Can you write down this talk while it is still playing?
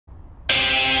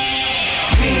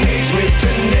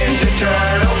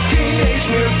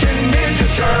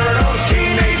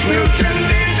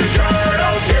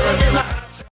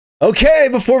Okay,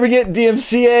 before we get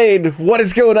DMCA'd, what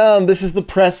is going on? This is the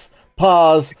Press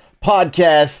Pause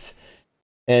podcast,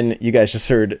 and you guys just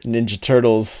heard Ninja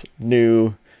Turtles'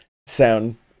 new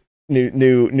sound,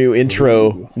 new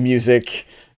intro music.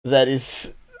 That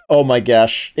is, oh my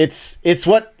gosh, it's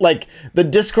what, like, the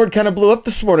Discord kind of blew up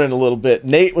this morning a little bit.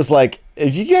 Nate was like,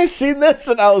 "Have you guys seen this?"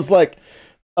 And I was like,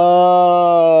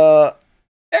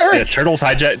 Eric. Yeah, Turtles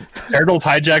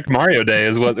hijacked Mario Day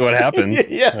is what happened.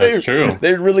 Yeah, that's true.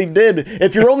 They really did.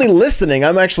 If you're only listening,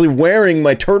 I'm actually wearing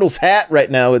my Turtles hat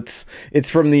right now. It's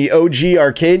from the OG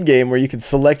arcade game where you can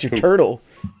select your turtle.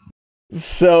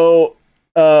 So,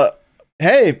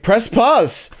 hey, press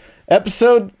pause.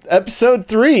 Episode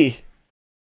 3.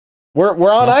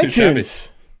 We're on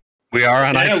iTunes. We are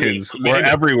on iTunes. We're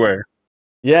everywhere.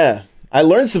 Yeah, I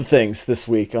learned some things this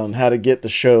week on how to get the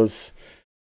shows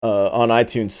on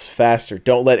iTunes faster.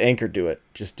 Don't let Anchor do it.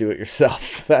 Just do it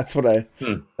yourself. That's what I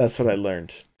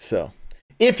learned. So,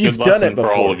 if you've done it before,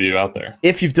 for all of you out there,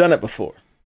 if you've done it before,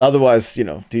 otherwise,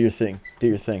 do your thing.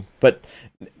 But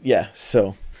yeah,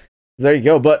 so there you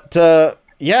go. But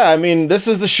yeah, I mean, this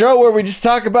is the show where we just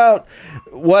talk about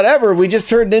whatever. We just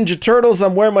heard Ninja Turtles.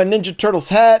 I'm wearing my Ninja Turtles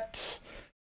hat.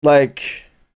 Like,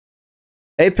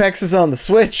 Apex is on the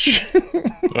Switch.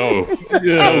 Oh, so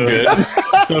good,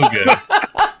 so good.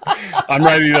 I'm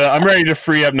ready to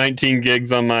free up 19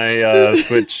 gigs on my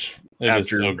Switch.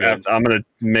 After I'm gonna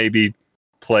maybe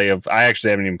play. I actually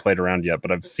haven't even played around yet,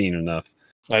 but I've seen enough.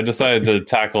 I decided to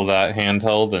tackle that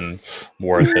handheld and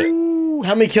worth it.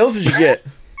 How many kills did you get?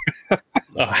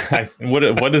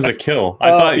 What is a kill? I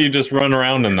thought you just run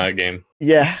around in that game.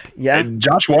 Yeah.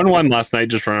 Josh won one last night,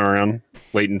 just running around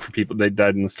waiting for people. They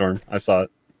died in the storm. I saw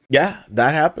it. Yeah,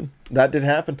 that happened. That did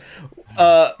happen.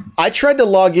 I tried to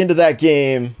log into that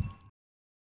game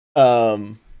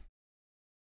and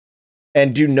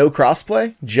do no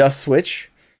crossplay, just Switch.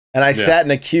 And I sat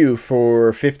in a queue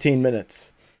for 15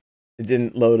 minutes. It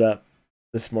didn't load up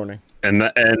this morning. And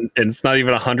it's not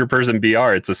even a 100-person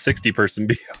BR. It's a 60-person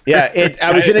BR. Yeah,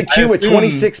 I was in a queue with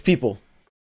 26 people.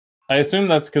 I assume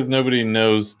that's because nobody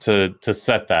knows to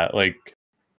set that. Like,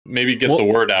 maybe get the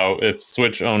word out. If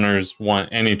Switch owners want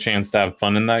any chance to have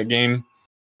fun in that game,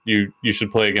 you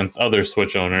should play against other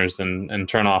Switch owners and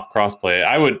turn off crossplay.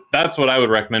 That's what I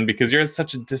would recommend, because you're at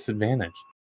such a disadvantage.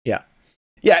 Yeah.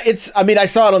 I mean, I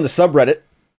saw it on the subreddit.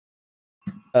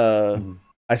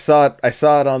 I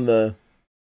saw it on the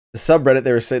subreddit.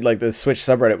 They were saying, like, the Switch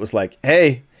subreddit was like,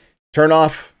 "Hey, turn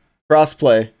off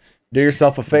crossplay. Do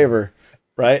yourself a favor,"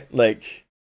 right? Like,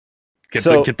 get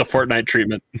the Fortnite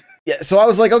treatment. Yeah, so I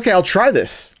was like, okay, I'll try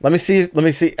this. Let me see.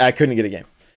 I couldn't get a game.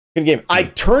 I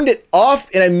turned it off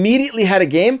and immediately had a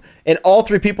game, and all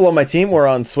 3 people on my team were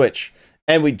on Switch,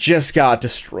 and we just got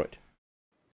destroyed.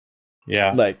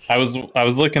 Yeah, like, I was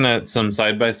looking at some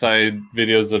side-by-side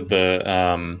videos of the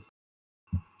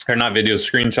or not videos,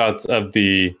 screenshots of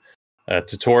the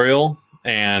tutorial,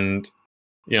 and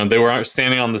they were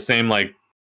standing on the same, like,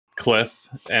 cliff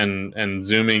and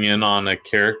zooming in on a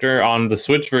character. On the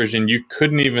Switch version, you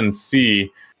couldn't even see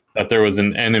that there was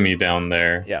an enemy down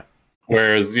there. Yeah.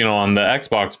 Whereas, on the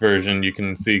Xbox version, you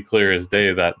can see clear as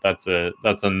day that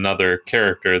that's another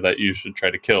character that you should try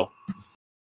to kill.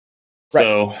 Right.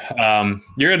 So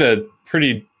you're at a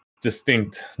pretty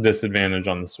distinct disadvantage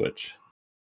on the Switch.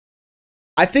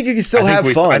 I think you can still have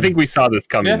fun. I think we saw this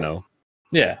coming, though.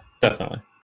 Yeah, definitely.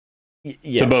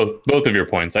 Yeah. To both of your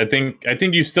points, I think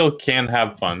you still can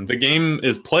have fun. The game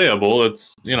is playable.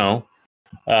 It's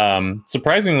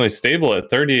surprisingly stable at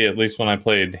 30. At least when I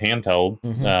played handheld.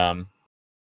 Mm-hmm.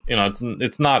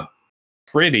 It's not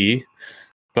pretty,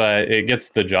 but it gets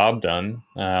the job done.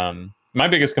 My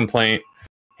biggest complaint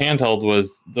handheld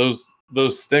was those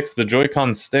sticks. The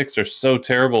Joy-Con sticks are so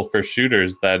terrible for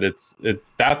shooters that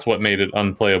that's what made it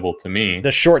unplayable to me.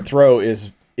 The short throw is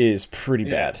pretty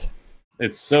bad.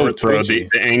 It's so twitchy.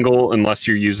 The angle, unless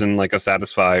you're using like a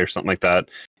Satisfy or something like that,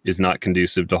 is not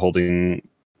conducive to holding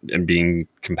and being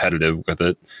competitive with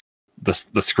it.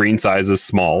 The screen size is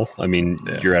small. I mean,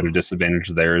 you're at a disadvantage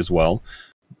there as well.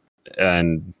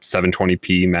 And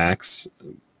 720p max.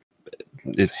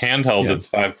 It's handheld. Yeah. It's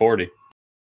 540.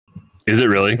 Is it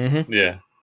really? Mm-hmm. Yeah.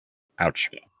 Ouch.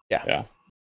 Yeah.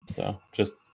 So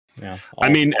just. Yeah. I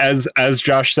mean, as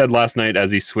Josh said last night,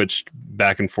 as he switched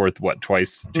back and forth,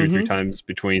 twice, 2 or 3 times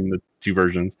between the 2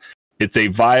 versions, it's a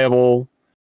viable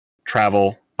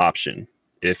travel option.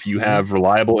 If you have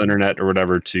reliable internet or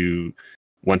whatever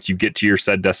once you get to your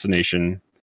said destination,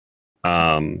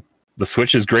 the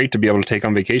Switch is great to be able to take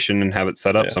on vacation and have it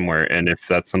set up somewhere. And if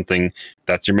that's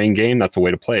your main game, that's a way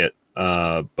to play it.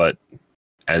 But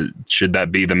should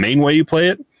that be the main way you play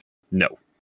it? No.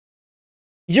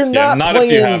 you're not not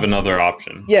playing, if you have another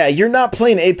option. Yeah, you're not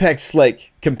playing Apex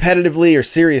like competitively or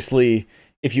seriously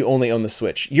if you only own the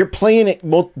Switch. You're playing it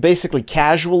basically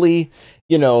casually,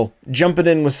 you know, jumping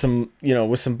in with some, you know,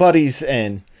 with some buddies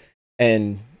and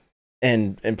playing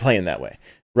that way,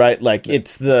 right? Like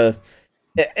it's the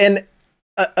and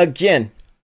again,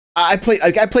 I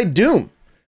played Doom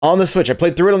on the Switch. I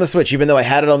played through it on the Switch, even though I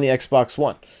had it on the Xbox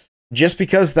One, just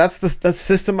because that's the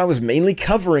system I was mainly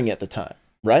covering at the time,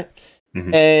 right?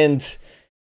 Mm-hmm. And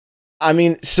I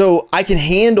mean, so I can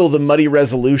handle the muddy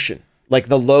resolution, like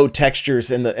the low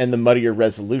textures and the muddier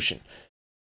resolution.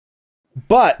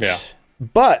 But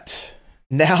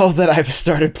now that I've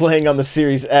started playing on the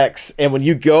Series X, and when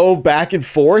you go back and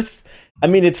forth, I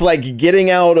mean, it's like getting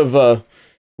out of a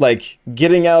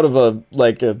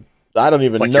I don't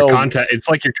even know. It's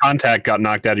like your contact got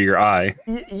knocked out of your eye.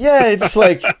 Yeah, it's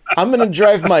like I'm gonna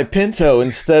drive my Pinto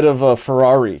instead of a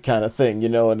Ferrari kind of thing, you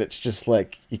know. And it's just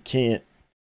like you can't.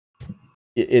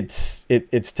 It's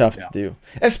tough to do,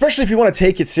 especially if you want to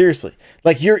take it seriously.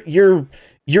 Like you're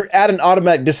at an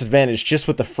automatic disadvantage just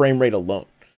with the frame rate alone,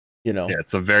 you know. Yeah,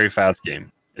 it's a very fast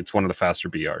game. It's one of the faster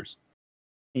BRs.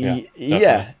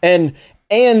 Yeah,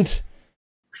 and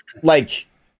like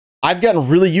I've gotten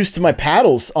really used to my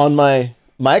paddles on my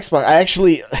Xbox.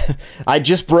 I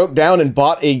just broke down and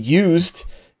bought a used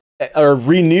or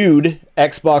renewed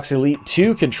Xbox Elite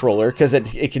 2 controller because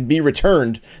it can be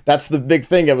returned. That's the big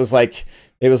thing. It was like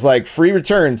free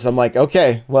returns. I'm like,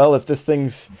 okay, well, if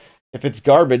it's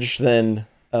garbage, then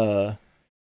I'll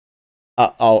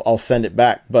send it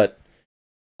back. But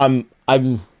I'm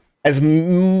as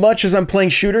much as I'm playing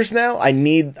shooters now, I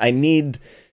need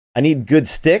good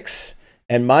sticks.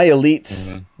 And my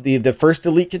Elites, the first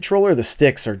Elite controller, the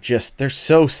sticks are they're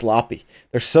so sloppy.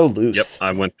 They're so loose. Yep,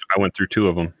 I went through 2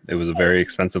 of them. It was a very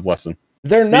expensive lesson.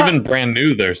 They're not even brand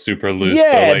new. They're super loose.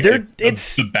 Yeah, so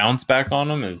it's the bounce back on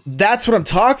them is. That's what I'm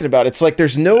talking about. It's like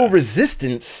there's no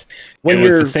resistance when It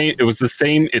was the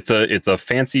same. It's a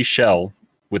fancy shell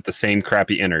with the same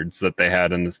crappy innards that they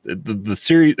had in the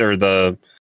series or the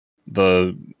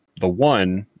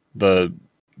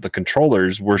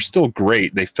controllers were still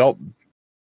great. They felt.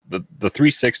 The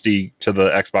 360 to the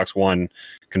Xbox One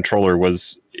controller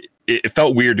it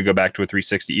felt weird to go back to a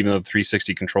 360, even though the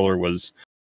 360 controller was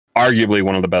arguably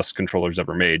one of the best controllers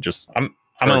ever made. Just I'm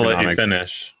gonna let you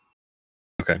finish.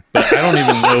 Okay. But I don't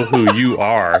even know who you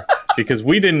are because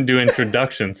we didn't do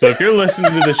introductions. So if you're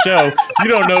listening to the show, you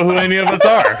don't know who any of us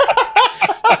are.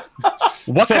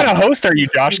 What kind of host are you,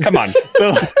 Josh? Come on.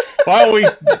 So why don't we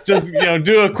just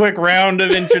do a quick round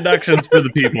of introductions for the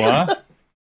people, huh?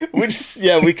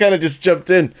 We kind of just jumped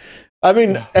in. I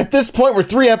mean, at this point, we're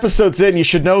 3 episodes in. You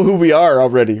should know who we are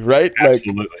already, right?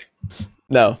 Absolutely.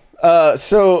 No.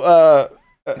 So,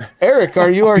 Eric,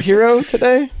 are you our hero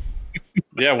today?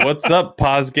 Yeah, what's up,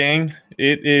 Pause Gang?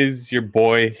 It is your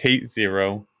boy, Hate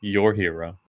Zero, your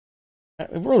hero.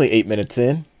 We're only 8 minutes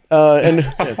in. And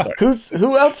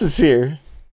who else is here?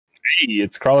 Hey,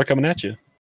 it's Crawler coming at you.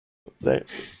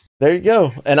 There you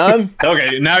go. And I'm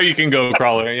okay. Now you can go,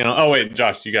 Crawler. Oh wait,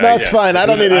 Josh, you got. That's fine. I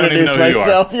don't need to introduce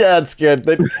myself. Yeah, it's good.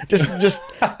 But just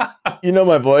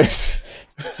my voice.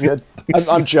 It's good.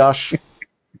 I'm Josh.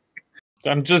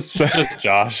 I'm just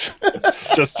Josh.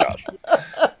 Just Josh.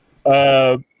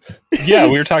 Yeah,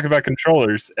 we were talking about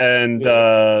controllers, and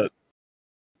the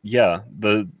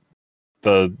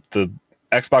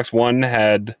Xbox One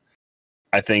had,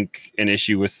 I think, an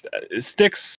issue with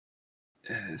sticks.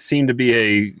 Seem to be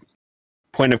a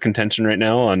point of contention right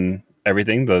now on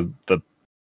everything. The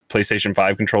PlayStation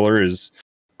 5 controller is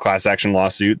class action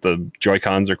lawsuit. The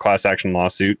Joy-Cons are class action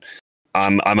lawsuit.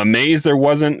 I'm amazed there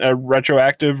wasn't a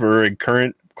retroactive or a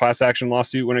current class action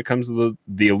lawsuit when it comes to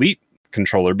the Elite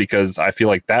controller, because I feel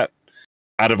like that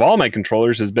out of all my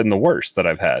controllers has been the worst that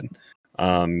I've had.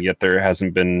 Yet there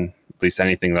hasn't been at least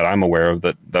anything that I'm aware of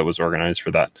that was organized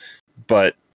for that.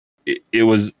 But it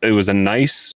was a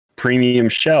nice premium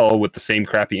shell with the same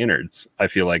crappy innards, I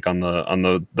feel like, on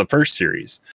the first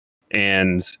series,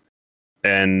 and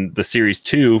the Series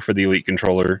 2 for the Elite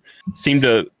controller seemed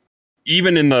to,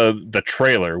 even in the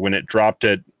trailer when it dropped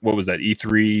at, what was that,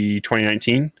 E3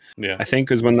 2019? Yeah, I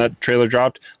think is when that trailer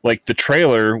dropped. Like the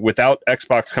trailer, without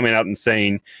Xbox coming out and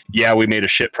saying, "Yeah, we made a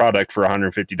shit product for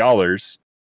 $150,"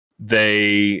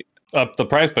 they upped the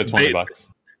price by $20.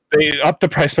 They upped the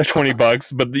price by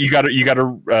 $20, but you got a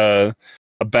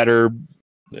better,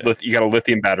 you got a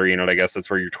lithium battery in it. I guess that's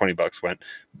where your $20 went.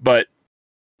 But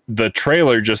the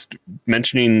trailer just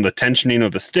mentioning the tensioning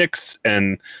of the sticks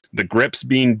and the grips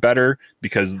being better,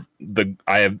 because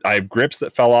I have grips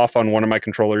that fell off on one of my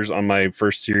controllers on my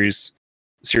first series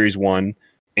 1,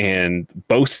 and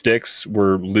both sticks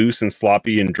were loose and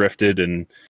sloppy and drifted and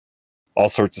all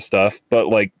sorts of stuff. But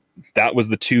like that was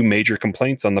the two major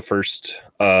complaints on the first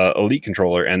Elite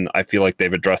controller, and I feel like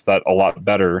they've addressed that a lot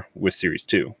better with Series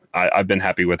 2. I've been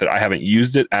happy with it. I haven't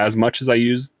used it as much as I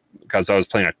used because I was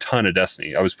playing a ton of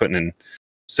Destiny. I was putting in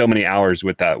so many hours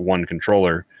with that one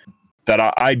controller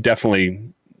that I definitely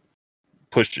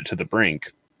pushed it to the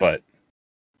brink. But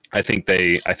I think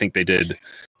they did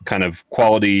kind of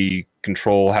quality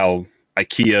control how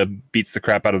IKEA beats the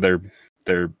crap out of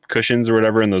their cushions or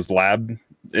whatever in those lab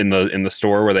in the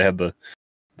store where they have the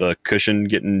cushion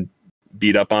getting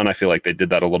beat up on. I feel like they did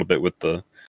that a little bit with the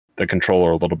controller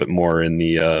a little bit more in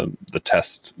the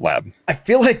test lab. I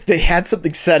feel like they had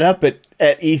something set up at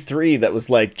E3 that was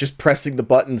like just pressing the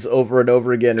buttons over and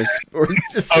over again, or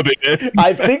it's just. Oh, they did?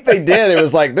 I think they did. It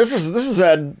was like this is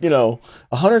had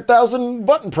 100,000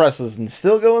 button presses and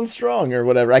still going strong or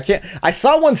whatever. I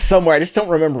saw one somewhere. I just don't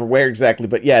remember where exactly.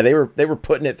 But yeah, they were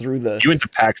putting it through the. You went to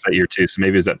PAX that year too, so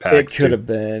maybe it was at PAX. It could have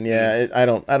been. Yeah, I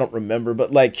don't remember,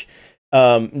 but like.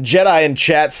 Jedi in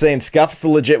chat saying Scuff's the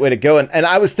legit way to go, and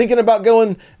I was thinking about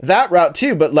going that route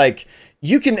too, but like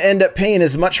you can end up paying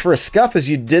as much for a Scuff as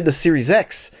you did the Series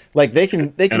X. Like they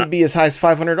can be as high as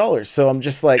 $500. So I'm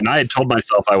just like, and I had told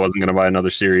myself I wasn't going to buy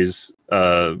another Series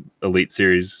Elite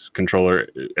Series controller,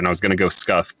 and I was going to go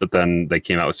Scuff, but then they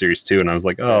came out with Series 2, and I was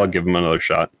like, oh, I'll give them another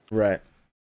shot. Right.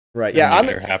 Yeah, I'm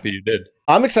happy you did.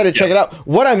 I'm excited to check it out.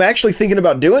 What I'm actually thinking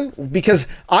about doing, because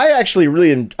I actually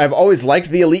I've always liked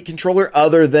the Elite controller,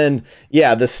 other than,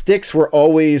 the sticks were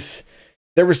always,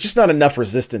 there was just not enough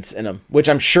resistance in them, which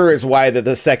I'm sure is why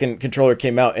the second controller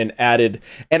came out and added.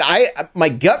 And my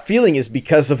gut feeling is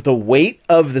because of the weight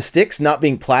of the sticks not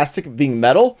being plastic, being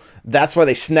metal, that's why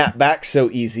they snap back so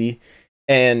easy.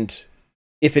 And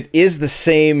if it is the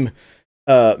same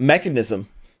mechanism,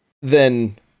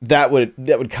 then that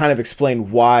would kind of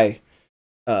explain why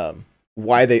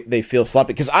they feel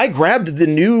sloppy. Because I grabbed the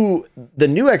new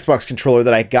Xbox controller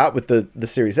that I got with the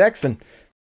Series X, and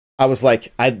I was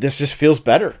like, this just feels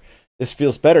better. This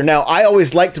feels better. Now I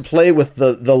always like to play with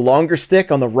the longer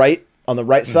stick on the right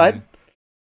side,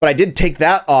 but I did take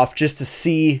that off just to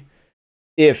see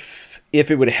if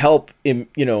it would help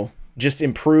just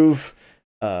improve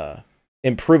it,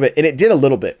 and it did a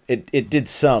little bit. It did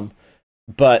some,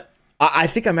 but I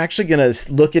think I'm actually going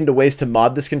to look into ways to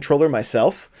mod this controller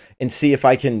myself and see if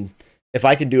I can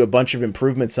do a bunch of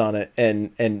improvements on it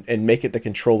and make it the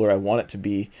controller I want it to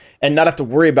be, and not have to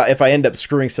worry about if I end up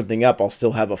screwing something up, I'll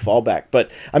still have a fallback. But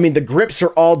I mean, the grips are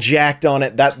all jacked on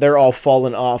it, that they're all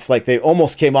falling off. Like they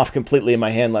almost came off completely in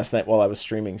my hand last night while I was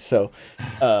streaming. So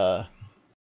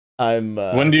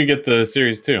when do you get the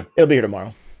Series 2? It'll be here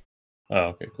tomorrow. Oh,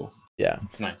 okay, cool. Yeah.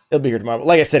 Nice. It'll be here tomorrow.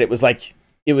 Like I said, it was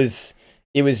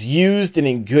used and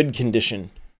in good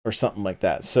condition or something like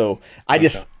that. So I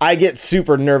get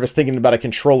super nervous thinking about a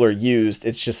controller used.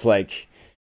 It's just like,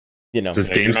 Is this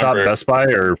GameStop, Best Buy,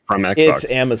 or from Xbox? It's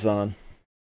Amazon.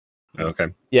 Okay.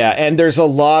 Yeah, and there's a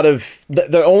lot of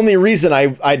the only reason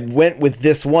I went with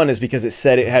this one is because it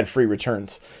said it had free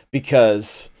returns,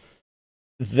 because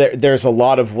there's a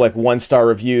lot of like 1-star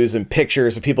reviews and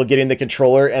pictures of people getting the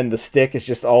controller and the stick is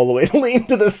just all the way leaned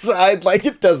to the side, like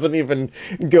it doesn't even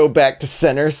go back to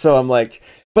center. So I'm like,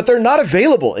 but they're not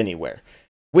available anywhere,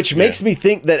 which makes me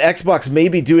think that Xbox may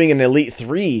be doing an Elite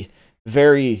 3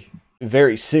 very,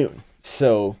 very soon.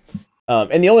 So,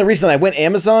 and the only reason I went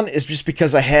Amazon is just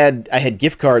because I had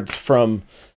gift cards from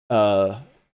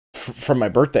my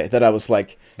birthday that I was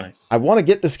like, nice. I want to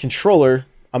get this controller.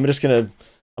 I'm just gonna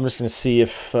see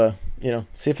if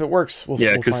it works. We'll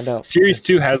find out. Series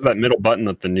 2 has that middle button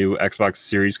that the new Xbox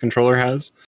Series controller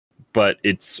has, but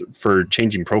it's for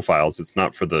changing profiles. It's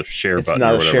not for the share button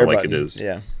or whatever like it is.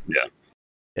 Yeah,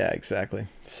 exactly.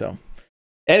 So,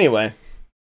 anyway,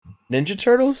 Ninja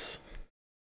Turtles.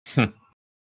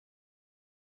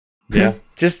 Yeah,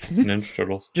 just Ninja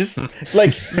Turtles. Just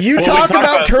like you talk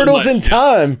about Turtles in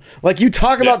Time, like you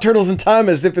talk about Turtles in Time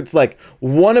as if it's like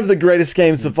one of the greatest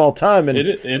games of all time. And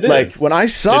it like is. when I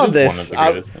saw this,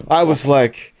 I was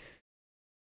like,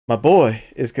 my boy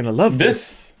is gonna love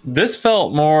this. This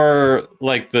felt more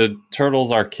like the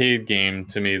Turtles arcade game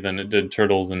to me than it did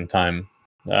Turtles in Time,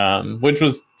 which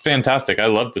was fantastic. I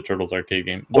loved the Turtles arcade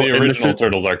game, the original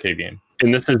Turtles arcade game.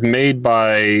 And this is made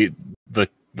by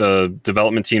the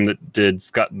development team that did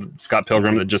Scott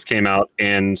Pilgrim that just came out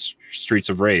and Streets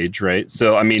of Rage, right?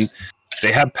 So I mean,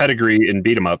 they have pedigree in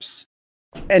beat 'em ups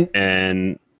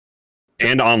and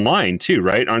online too,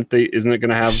 right? Aren't they? Isn't it going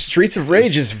to have Streets of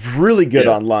Rage is really good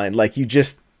online? Like you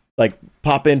just like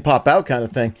pop in, pop out kind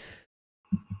of thing.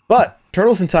 But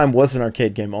Turtles in Time was an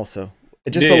arcade game also.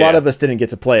 Just a lot of us didn't get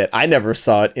to play it. I never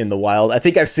saw it in the wild. I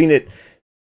think I've seen it.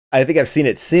 I think I've seen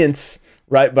it since,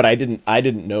 right? But I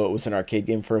didn't know it was an arcade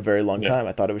game for a very long time.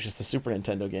 I thought it was just a Super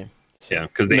Nintendo game. So. Yeah,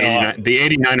 because the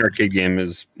 89 arcade game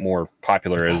is more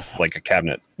popular as like a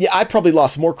cabinet. Yeah, I probably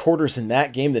lost more quarters in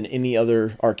that game than any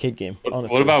other arcade game.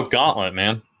 Honestly. What about Gauntlet,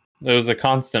 man? There was a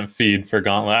constant feed for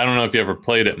Gauntlet. I don't know if you ever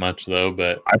played it much though,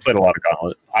 but I played a lot of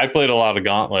Gauntlet. I played a lot of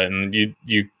Gauntlet, and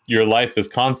your life is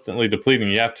constantly depleting.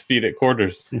 You have to feed it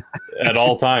quarters at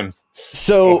all times.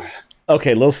 So,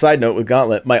 okay, little side note with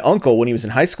Gauntlet. My uncle, when he was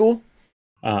in high school,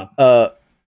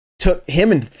 took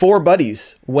him and 4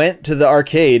 buddies went to the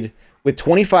arcade with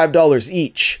 $25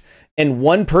 each, and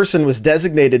one person was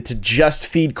designated to just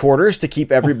feed quarters to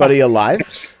keep everybody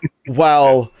alive.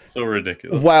 While so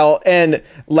ridiculous. And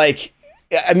like,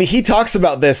 I mean, he talks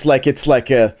about this like it's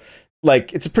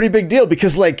it's a pretty big deal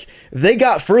because like they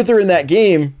got further in that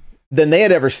game than they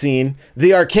had ever seen.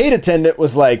 The arcade attendant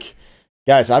was like,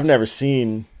 "Guys, I've never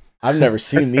seen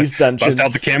these dungeons." Bust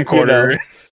out the camcorder.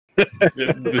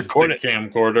 The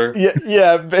camcorder.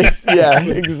 Yeah,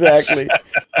 exactly.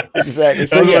 That's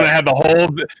So, when I had the whole.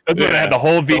 That's when I had the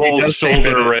whole VHS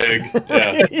shoulder rig.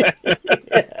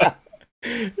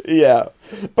 Yeah.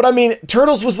 But I mean,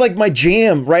 Turtles was like my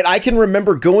jam, right? I can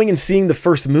remember going and seeing the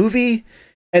first movie,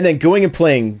 and then going and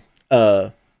playing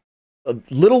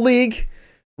Little League.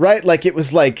 Right, like it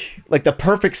was like the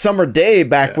perfect summer day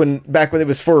back when it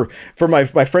was for my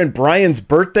friend Brian's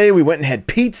birthday. We went and had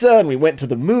pizza, and we went to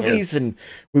the movies, and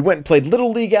we went and played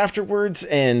Little League afterwards,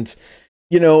 and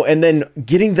and then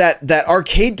getting that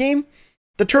arcade game,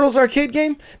 the Turtles arcade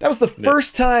game. That was the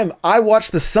first time I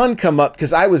watched the sun come up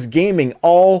because I was gaming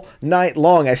all night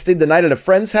long. I stayed the night at a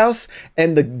friend's house,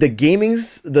 and the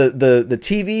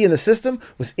TV and the system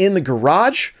was in the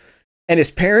garage. And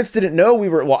his parents didn't know he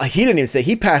didn't even say,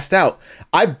 he passed out.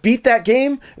 I beat that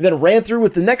game, then ran through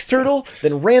with the next turtle,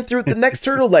 then ran through with the next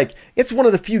turtle. Like, it's one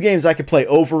of the few games I could play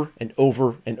over and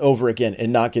over and over again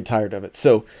and not get tired of it.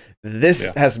 So this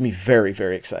has me very,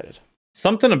 very excited.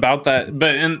 Something about that,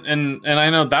 but and I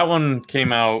know that one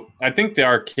came out, I think the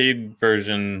arcade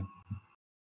version,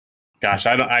 gosh,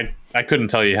 I couldn't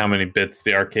tell you how many bits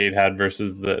the arcade had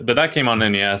versus but that came on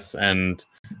NES and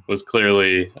was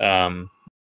clearly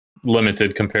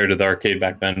limited compared to the arcade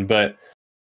back then. But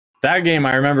that game,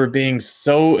 I remember being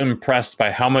so impressed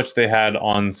by how much they had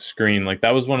on screen. Like,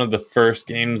 that was one of the first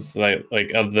games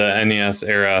like of the NES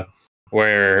era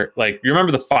where, like, you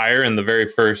remember the fire in the very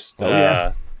first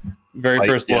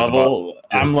first level.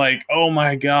 I'm like, oh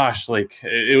my gosh, like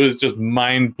it was just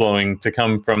mind-blowing to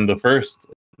come from the first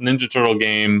Ninja Turtle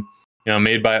game,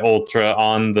 made by Ultra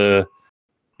on the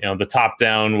the top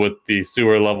down with the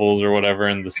sewer levels or whatever,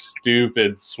 and the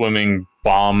stupid swimming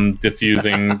bomb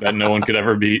diffusing that no one could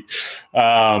ever beat.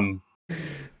 To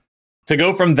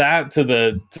go from that to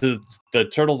the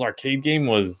Turtles arcade game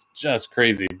was just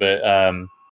crazy. But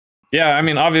yeah, I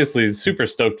mean, obviously super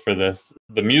stoked for this.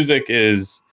 The music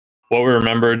is what we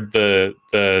remembered. The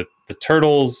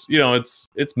Turtles,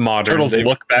 it's modern. Turtles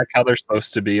look back how they're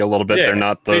supposed to be a little bit. Yeah, they're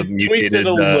not the mutated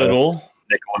a little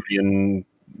Nickelodeon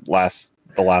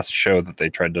the last show that they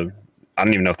tried to. I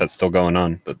don't even know if that's still going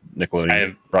on, but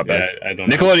Nickelodeon brought back. I don't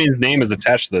Nickelodeon's name is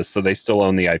attached to this, so they still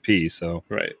own the IP. So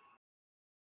right.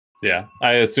 Yeah,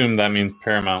 I assume that means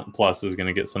Paramount Plus is going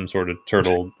to get some sort of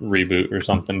Turtle reboot or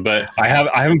something. But I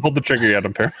haven't pulled the trigger yet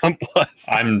on Paramount Plus.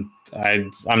 I'm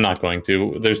not going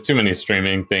to. There's too many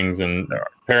streaming things, and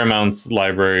Paramount's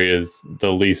library is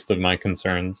the least of my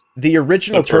concerns. The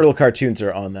original Turtle cartoons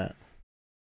are on that.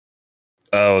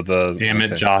 Oh, damn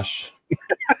it, Josh.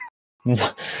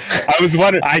 I was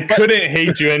wondering. I couldn't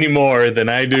hate you any more than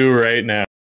I do right now.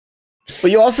 But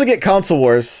you also get Console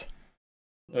Wars.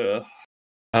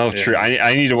 Oh, yeah. True.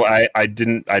 I need to. I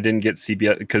didn't get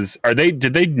CBS because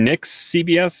did they nix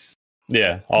CBS?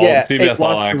 Yeah, CBS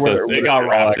All Access. It got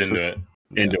wrapped into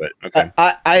it. Okay.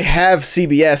 I have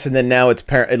CBS, and then now it's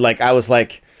like I was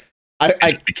like, I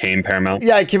just became Paramount.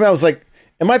 Yeah, I came out. I was like,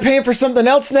 am I paying for something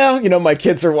else now? My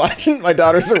kids are watching. My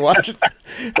daughters are watching.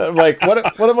 I'm like, what am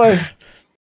I?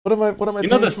 What am I?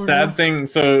 The sad thing.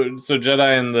 So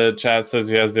Jedi in the chat says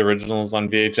he has the originals on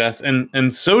VHS,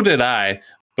 and so did I.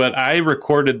 But I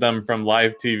recorded them from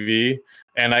live TV,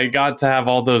 and I got to have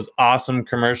all those awesome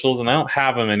commercials, and I don't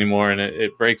have them anymore, and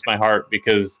it breaks my heart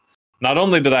because not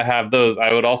only did I have those,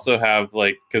 I would also have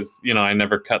because I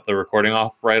never cut the recording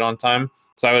off right on time.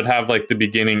 So I would have the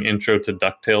beginning intro to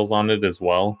DuckTales on it as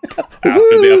well after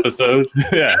the episode.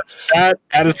 Yeah,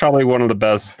 that is probably one of the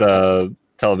best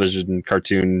television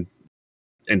cartoon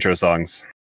intro songs.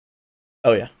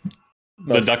 Oh yeah,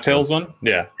 the DuckTales one.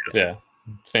 Yeah,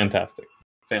 fantastic.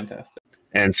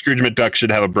 And Scrooge McDuck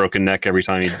should have a broken neck every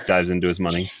time he dives into his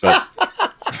money. But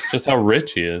just how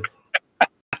rich he is.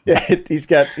 Yeah, he's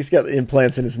got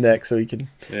implants in his neck, so he can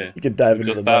dive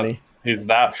into the money. He's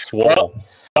that swole.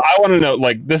 Well, I want to know,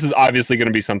 like, this is obviously going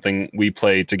to be something we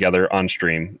play together on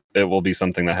stream. It will be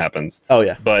something that happens. Oh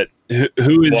yeah. But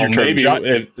who is your maybe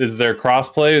is there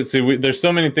crossplay? See, there's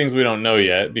so many things we don't know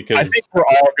yet because I think we're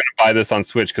all going to buy this on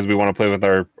Switch because we want to play with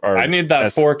our. I need that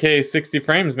 4K 60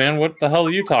 frames, man. What the hell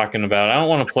are you talking about? I don't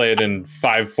want to play it in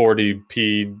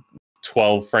 540p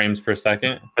 12 frames per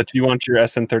second. But you want your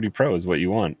SN30 Pro is what you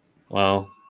want. Well,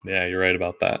 yeah, you're right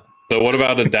about that. But what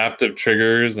about adaptive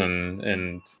triggers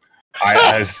and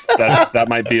that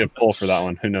might be a pull for that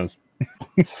one. Who knows?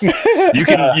 you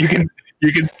can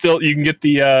get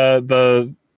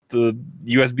the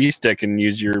USB stick and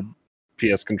use your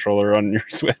PS controller on your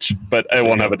Switch, but it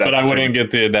won't have adaptive. But I wouldn't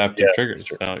get the adaptive triggers.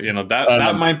 So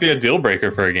that might be a deal breaker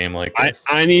for a game like this.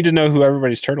 I need to know who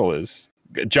everybody's turtle is.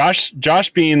 Josh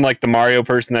being like the Mario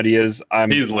person that he is,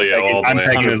 he's Leo. I'm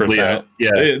pegging as Leo.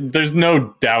 Yeah, there's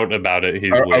no doubt about it.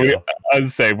 He's Leo. I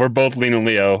was say we're both leaning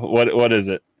Leo. What is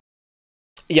it?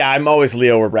 Yeah, I'm always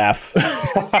Leo or Raph.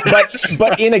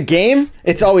 but in a game,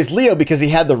 it's always Leo because he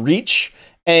had the reach,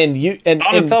 and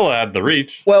Donatello had the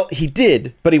reach. Well, he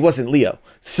did, but he wasn't Leo.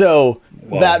 So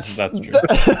that's true.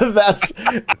 That's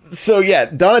so yeah.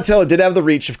 Donatello did have the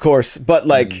reach, of course, but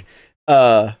like,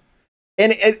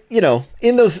 and you know,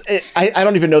 in those, I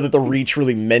don't even know that the reach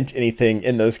really meant anything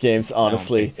in those games,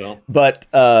 honestly. I don't think so. But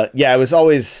yeah, it was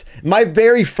always my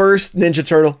very first Ninja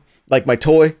Turtle, like my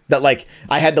toy that like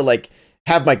I had to like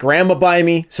have my grandma buy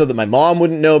me so that my mom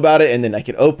wouldn't know about it, and then I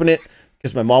could open it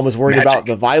because my mom was worried about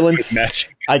the violence.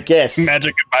 Magic. I guess.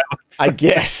 Magic and violence. I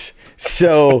guess.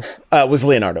 So was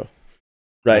Leonardo,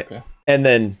 right? Okay. And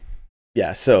then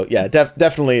yeah, so yeah,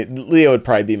 definitely Leo would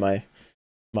probably be my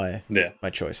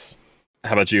choice.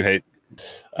 How about you, Hate?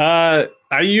 I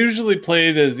usually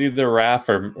played as either Raph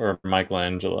or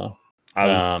Michelangelo.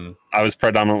 I was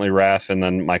predominantly Raph, and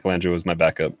then Michelangelo was my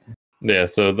backup. Yeah,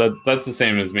 so that's the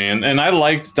same as me, and I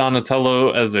liked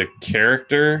Donatello as a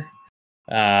character.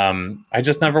 I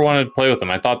just never wanted to play with him.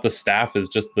 I thought the staff is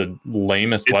just the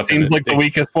lamest weapon. Seems like the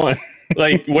weakest one.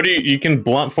 Like, what do you can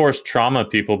blunt force trauma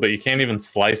people, but you can't even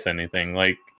slice anything.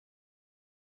 Like,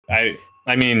 I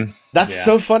mean, that's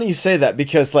so funny you say that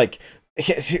because like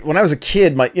when I was a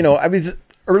kid, I was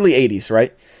early 80s,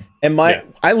 right? And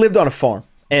I lived on a farm,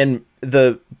 and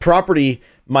the property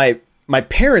my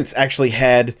parents actually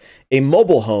had a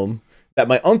mobile home that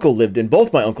my uncle lived in.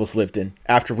 Both my uncles lived in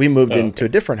after we moved into a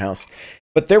different house.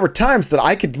 But there were times that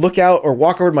I could look out or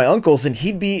walk over to my uncle's and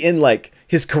he'd be in like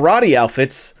his karate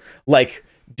outfits, like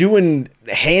doing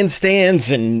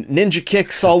handstands and ninja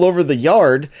kicks all over the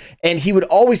yard. And he would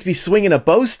always be swinging a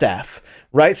bow staff.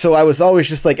 Right. So I was always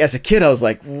just like, as a kid, I was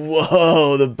like,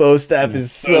 whoa, the bow staff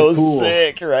is so cool.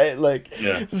 Sick. Right. Like,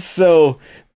 so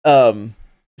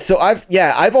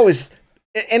I've always,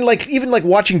 and like even like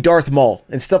watching Darth Maul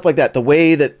and stuff like that, the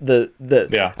way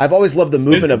that I've always loved the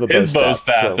movement of a bow staff. His bow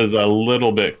staff is a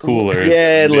little bit cooler.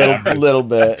 Yeah, a little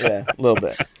bit. Yeah, a little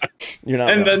bit. You're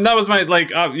not. And then that was my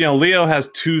Leo has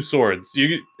two swords.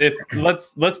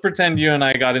 Let's pretend you and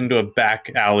I got into a back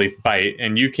alley fight,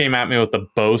 and you came at me with a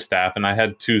bow staff, and I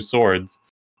had two swords.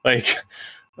 Like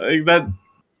that.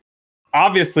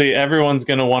 Obviously, everyone's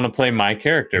going to want to play my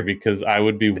character because I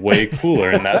would be way cooler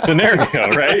in that scenario,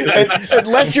 right? Like,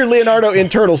 unless you're Leonardo in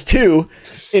Turtles 2,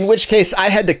 in which case I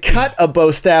had to cut a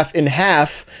bow staff in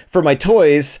half for my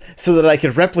toys so that I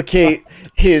could replicate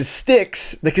his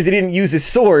sticks because he didn't use his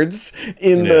swords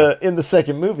in the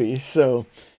second movie. So,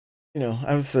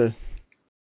 I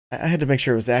had to make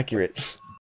sure it was accurate.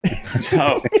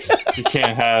 No, you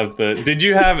can't have the... Did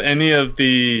you have any of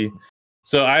the...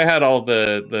 So I had all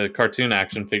the cartoon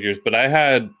action figures, but I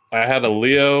had a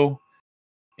Leo,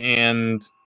 and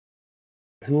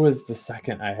who was the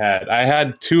second I had? I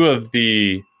had two of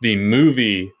the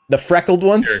movie, the freckled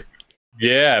ones.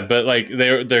 Yeah, but like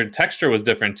their texture was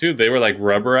different too. They were like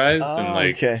rubberized and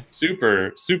like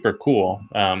super super cool.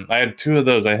 I had two of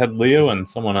those. I had Leo and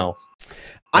someone else.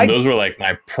 And those were like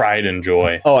my pride and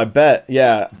joy. Oh, I bet.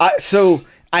 Yeah. So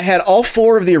I had all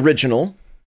four of the original.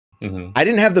 Mm-hmm. I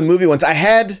didn't have the movie ones. I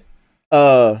had,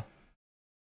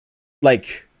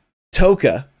 like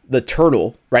Toka, the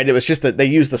turtle, right? It was just that they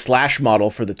used the Slash model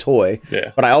for the toy.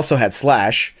 Yeah. But I also had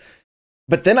Slash.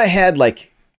 But then I had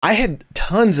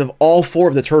tons of all four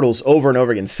of the turtles over and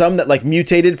over again. Some that like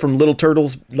mutated from little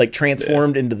turtles, like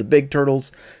transformed into the big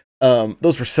turtles.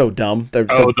 Those were so dumb. Their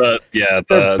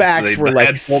backs were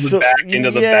like folded back into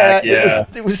the back. Yeah,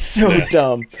 it was so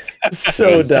dumb,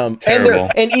 so dumb.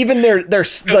 And even their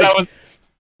like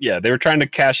they were trying to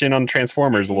cash in on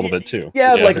Transformers a little bit too.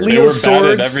 Yeah, like they Leo were bad at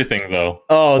swords. everything though.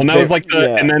 Oh, and that was like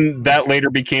and then that later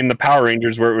became the Power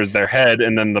Rangers, where it was their head,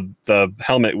 and then the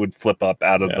helmet would flip up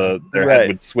out of their head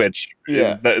would switch.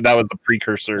 Yeah, that was the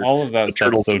precursor. All of that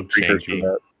stuff so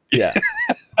janky. Yeah,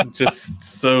 just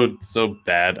so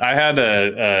bad. I had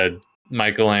a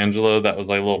Michelangelo that was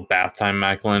like a little bath time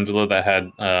Michelangelo that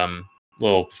had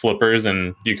little flippers,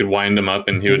 and you could wind him up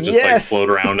and he would just like float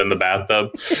around in the bathtub.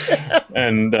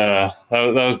 And that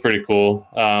was pretty cool.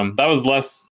 That was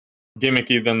less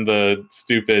gimmicky than the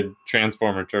stupid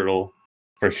Transformer turtle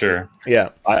for sure. Yeah,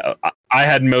 I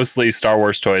had mostly Star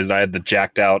Wars toys. I had the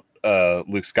jacked out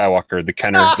Luke Skywalker, the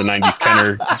Kenner, the 90s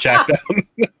Kenner jacked out.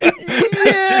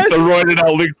 Yes, the roided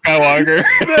out Luke Skywalker.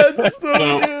 That's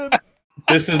so good.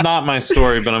 This is not my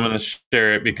story, but I'm going to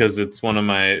share it because it's one of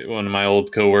my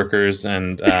old coworkers,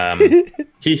 and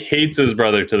he hates his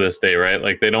brother to this day. Right,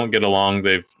 like they don't get along.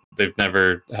 They've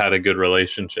never had a good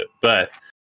relationship. But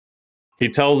he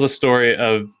tells a story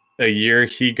of a year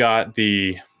he got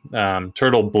the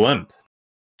turtle blimp.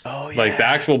 Oh yeah, like the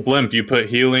actual blimp. You put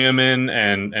helium in,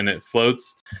 and it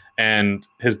floats. And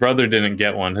his brother didn't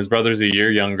get one. His brother's a year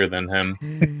younger than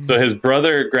him. So his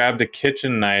brother grabbed a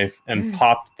kitchen knife and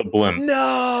popped the blimp.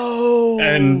 No.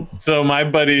 And so my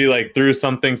buddy like threw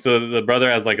something, so the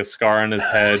brother has like a scar on his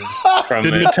head from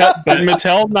did it.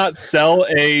 Mattel not sell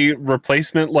a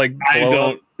replacement like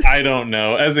I don't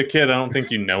know. As a kid, I don't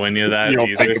think you know any of that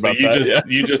either. So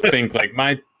you just think like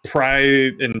my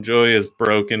pride and joy is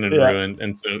broken and ruined.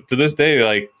 And so to this day,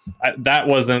 like that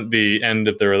wasn't the end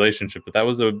of the relationship, but that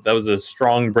was a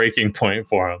strong breaking point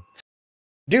for him.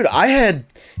 Dude, I had,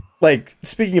 like,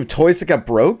 speaking of toys that got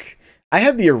broke, I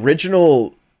had the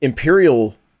original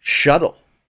Imperial shuttle,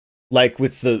 like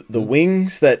with the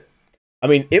wings that, I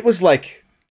mean, it was like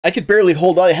I could barely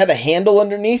hold on. It had a handle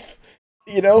underneath,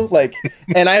 you know, like,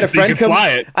 and I had a friend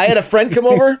come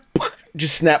over,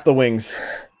 just snap the wings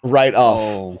right off.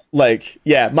 Oh. Like,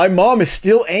 yeah, my mom is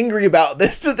still angry about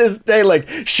this to this day. Like,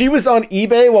 she was on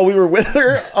eBay while we were with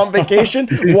her on vacation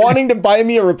wanting to buy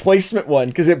me a replacement one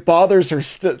because it bothers her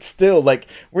still. Like,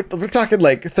 we're talking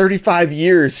like 35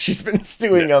 years she's been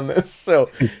stewing on this. So,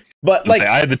 but like,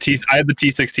 I had the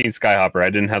T-16 Skyhopper.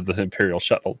 I didn't have the Imperial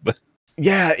shuttle, but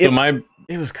yeah,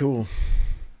 it was cool.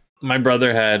 My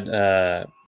brother had a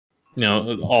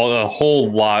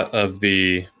whole lot of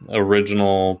the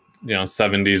original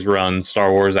 70s run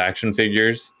Star Wars action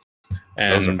figures,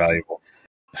 and those are valuable.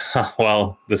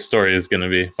 Well, this story is going to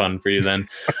be fun for you then.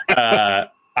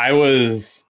 I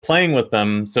was playing with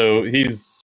them, so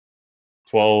he's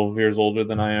 12 years older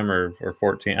than I am, or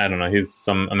 14, I don't know, he's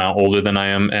some amount older than I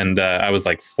am, and I was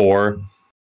like 4,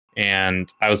 and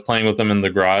I was playing with them in the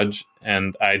garage,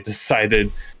 and I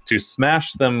decided to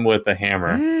smash them with a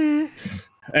hammer.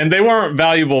 And they weren't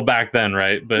valuable back then,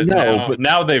 right? But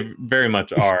now they very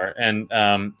much are. And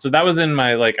so that was in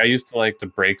my, like, I used to like to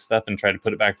break stuff and try to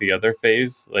put it back together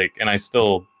phase. Like, and I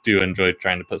still do enjoy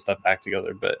trying to put stuff back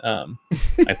together. But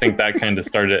I think that kind of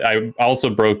started. I also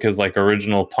broke his like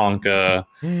original Tonka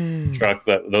truck.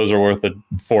 Those are worth a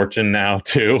fortune now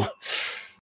too.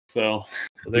 So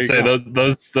there you go.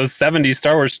 those 70s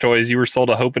Star Wars toys, you were sold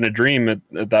a hope and a dream at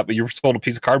that, but you were sold a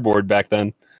piece of cardboard back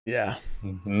then. Yeah.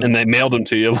 Mm-hmm. And they mailed them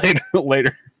to you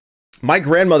later. My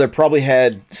grandmother probably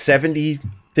had 70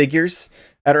 figures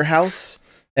at her house,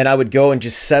 and I would go and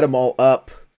just set them all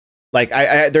up. Like,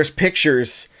 I there's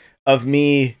pictures of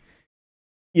me,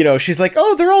 she's like,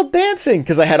 oh, they're all dancing,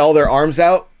 because I had all their arms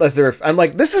out. I'm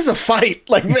like, this is a fight.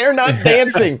 Like, they're not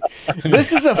dancing.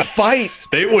 This is a fight.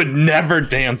 They would never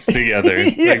dance together.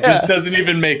 Yeah. Like, this doesn't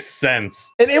even make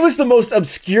sense. And it was the most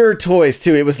obscure toys,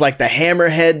 too. It was like the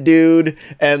hammerhead dude,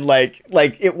 and like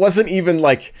it wasn't even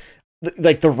like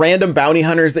the random bounty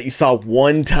hunters that you saw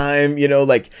one time,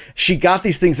 like she got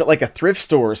these things at like a thrift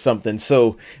store or something.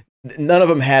 So none of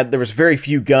them there was very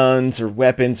few guns or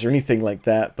weapons or anything like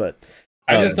that, but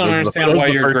I just don't understand why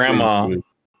your grandma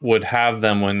would have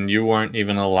them when you weren't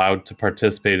even allowed to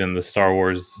participate in the Star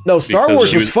Wars. No, Star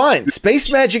Wars was fun.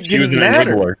 Space magic didn't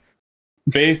matter.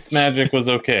 Space magic was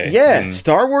okay. Yeah,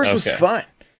 Star Wars was fun.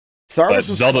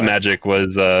 Zelda magic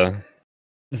was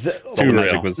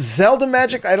Zelda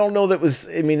magic. I don't know. That was.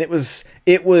 I mean, it was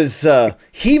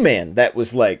He-Man. That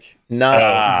was like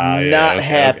not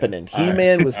happening. Okay.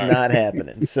 He-Man was not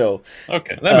happening. So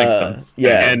okay, that makes sense.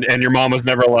 Yeah, and your mom was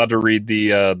never allowed to read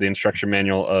the instruction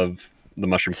manual of the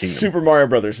Mushroom Kingdom. Super Mario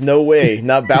Brothers. No way.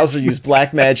 Not Bowser used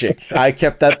black magic. I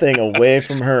kept that thing away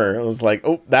from her. I was like,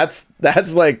 oh, that's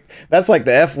like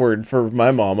the F word for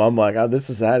my mom. I'm like, oh, this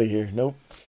is out of here. Nope.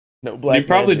 No black magic. You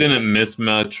probably didn't miss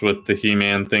much with the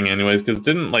He-Man thing anyways, because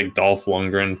didn't like Dolph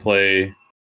Lundgren play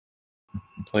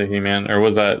play He-Man, or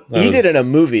was that he did in a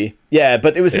movie? Yeah,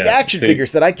 but it was the action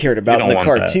figures that I cared about in the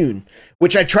cartoon,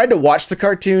 which I tried to watch the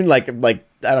cartoon like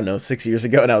I don't know 6 years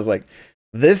ago, and I was like,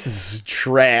 this is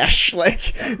trash.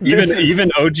 Like even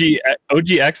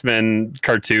OG X-Men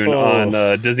cartoon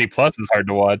on Disney Plus is hard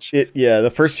to watch.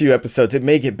 The first few episodes it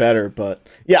may get better, but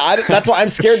yeah, that's why I'm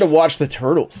scared to watch the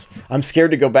Turtles. I'm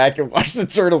scared to go back and watch the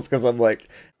Turtles because I'm like,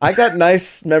 I got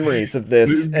nice memories of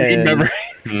this, and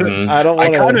I don't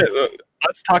want to.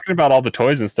 Us talking about all the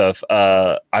toys and stuff.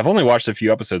 I've only watched a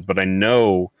few episodes, but I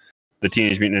know the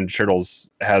Teenage Mutant Ninja Turtles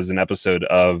has an episode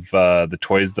of the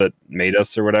toys that made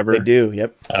us or whatever. They do,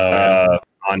 yep.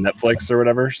 On Netflix or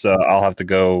whatever. So I'll have to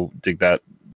go dig that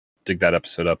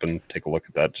episode up and take a look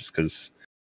at that, just because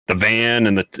the van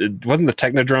and it wasn't the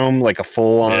Technodrome like a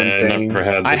full on thing.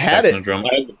 I had it.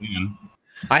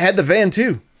 I had the van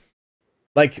too.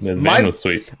 Like the van was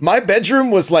sweet. My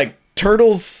bedroom was like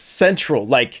Turtles Central.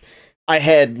 Like I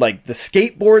had like the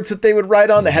skateboards that they would ride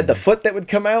on. They had the foot that would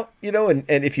come out, you know, and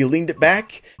if you leaned it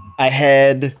back, I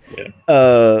had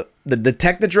the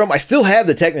Technodrome. I still have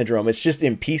the Technodrome. It's just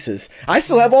in pieces. I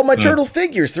still have all my turtle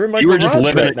figures. They're in my garage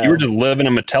right now. You were just living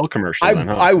a Mattel commercial.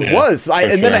 I was.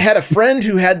 And then I had a friend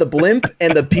who had the blimp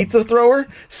and the pizza thrower.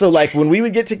 So like when we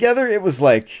would get together, it was.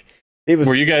 Were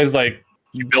you guys like?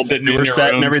 You built the newer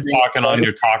set and everything, talking on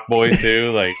your Talk Boy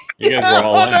too. Like you guys were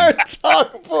all in. Our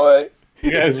Talk Boy.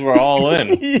 You guys were all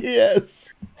in.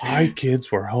 Yes. Hi, kids.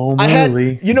 We're home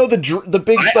early. You know the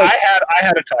big. I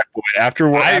had a Talk Boy after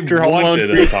Home Alone.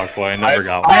 A Talk Boy. I never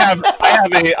got one.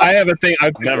 I have a thing.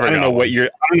 I don't know what year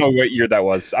that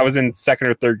was. I was in 2nd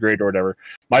or 3rd grade or whatever.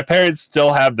 My parents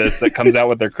still have this that comes out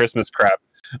with their Christmas crap.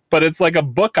 But it's like a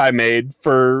book I made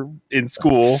in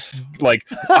school. Like,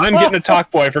 I'm getting a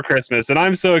Talk Boy for Christmas, and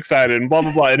I'm so excited, and blah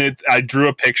blah blah. And I drew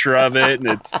a picture of it, and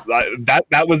it's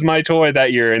that was my toy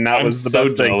that year, and that was the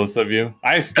best thing. I'm so jealous of you.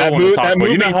 I still want a Talk Boy.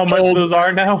 You know how much those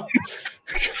are now?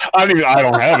 I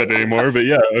don't have it anymore, but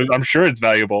yeah, I'm sure it's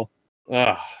valuable.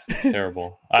 Oh, it's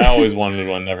terrible. I always wanted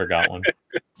one, never got one.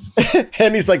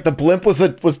 And he's like, the blimp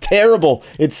was terrible.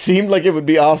 It seemed like it would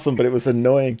be awesome, but it was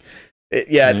annoying.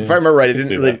 If I remember right, it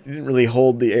didn't really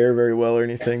hold the air very well or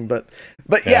anything. But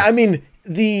yeah, I mean,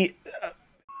 the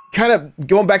kind of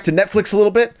going back to Netflix a little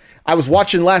bit, I was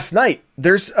watching last night.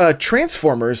 There's a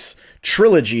Transformers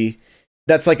trilogy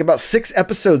that's like about 6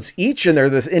 episodes each, and they're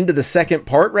into the 2nd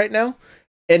part right now.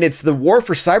 And it's the War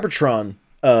for Cybertron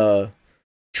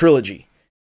trilogy.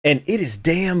 And it is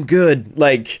damn good.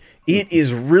 Like, it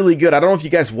is really good. I don't know if you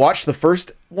guys watched the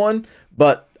first one,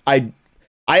 but I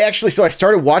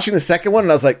started watching the second one,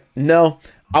 and I was like, no,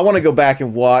 I want to go back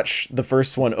and watch the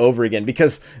first one over again,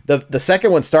 because the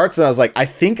second one starts, and I was like, I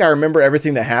think I remember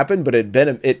everything that happened, but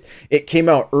it came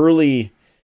out early.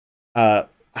 I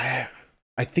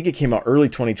think it came out early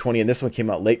 2020, and this one came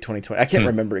out late 2020. I can't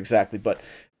remember exactly, but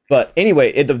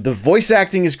anyway, the voice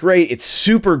acting is great. It's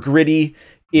super gritty.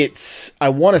 I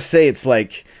want to say it's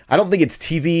like, I don't think it's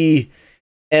TV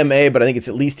MA, but I think it's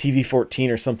at least TV 14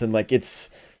 or something. Like it's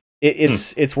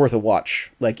worth a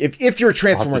watch. Like if you're a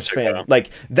Transformers fan, like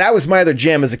that was my other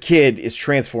jam as a kid, is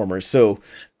Transformers. So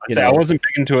I wasn't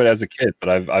big into it as a kid, but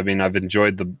I've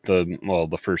enjoyed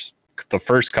the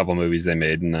first couple movies they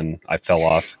made, and then I fell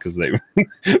off because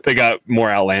they got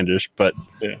more outlandish. But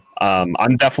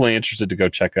I'm definitely interested to go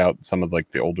check out some of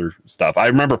like the older stuff. I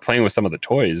remember playing with some of the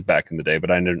toys back in the day, but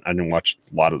I didn't watch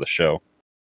a lot of the show.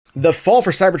 The Fall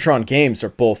for Cybertron games are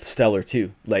both stellar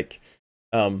too. Like,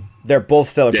 they're both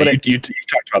stellar. Yeah, but you've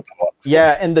talked about that a lot before.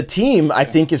 Yeah, and the team I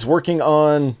think is working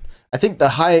on. I think the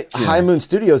High Moon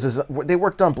Studios they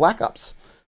worked on Black Ops,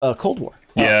 Cold War.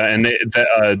 Yeah, and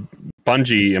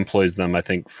Bungie employs them, I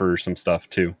think, for some stuff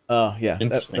too. Oh yeah,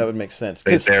 that would make sense.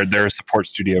 They're a support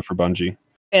studio for Bungie.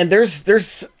 And there's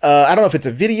I don't know if it's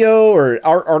a video or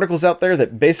articles out there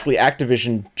that basically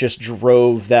Activision just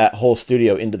drove that whole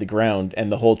studio into the ground,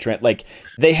 and the whole trend, like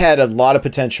they had a lot of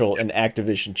potential and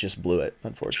Activision just blew it,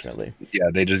 unfortunately.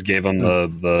 They just gave them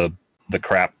the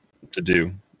crap to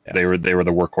do. Yeah. They were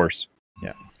the workhorse.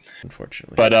 Yeah,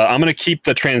 unfortunately. But I'm gonna keep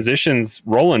the transitions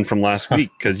rolling from last week,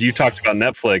 because you talked about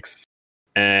Netflix,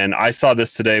 and I saw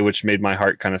this today, which made my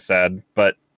heart kind of sad.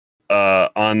 But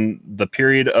on the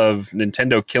period of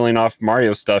Nintendo killing off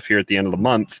Mario stuff here at the end of the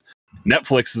month,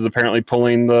 Netflix is apparently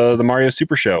pulling the Mario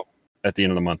Super Show at the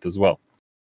end of the month as well.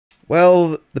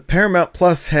 Well, the Paramount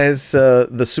Plus has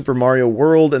the Super Mario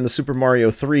World and the Super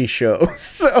Mario 3 show,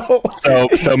 so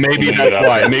maybe that's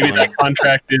why. Maybe that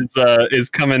contract is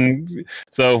coming.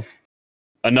 So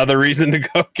another reason to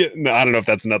go get. No, I don't know if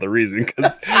that's another reason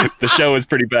because the show is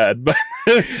pretty bad. But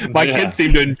my kids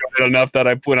seem to enjoy it enough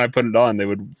that when I put it on, they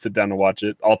would sit down and watch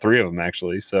it. All three of them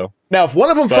actually. So now, if one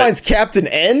of them finds Captain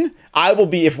N, I will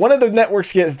be. If one of the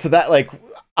networks gets to that, like,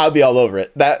 I'll be all over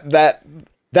it. That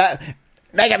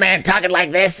Mega Man talking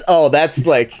like this. Oh, that's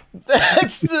like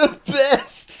that's the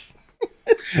best.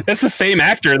 It's the same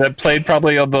actor that played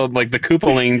probably all the like the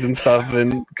Koopalings and stuff,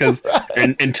 and because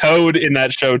and Toad in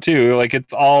that show too. Like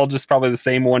it's all just probably the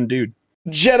same one dude.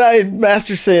 Jedi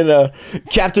Master saying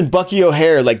Captain Bucky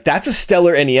O'Hare, like that's a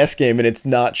stellar NES game and it's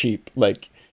not cheap. Like,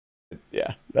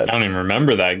 yeah, I don't even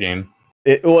remember that game.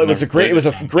 It was a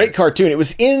great cartoon. It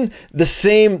was in the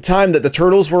same time that the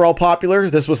Turtles were all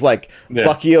popular. This was like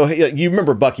Bucky O'Hare. You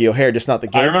remember Bucky O'Hare, just not the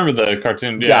game. I remember the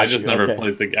cartoon. Yeah, I just never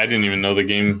played I didn't even know the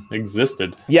game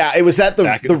existed. Yeah, it was at the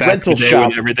rental shop.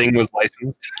 When everything was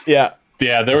licensed. Yeah.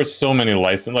 Yeah, there were so many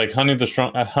licenses. Like Honey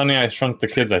I Shrunk the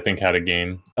Kids, I think had a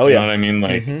game. Oh yeah. You know what I mean?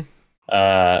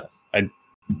 Like,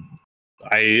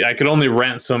 I could only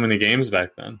rent so many games back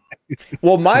then.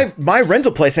 Well, my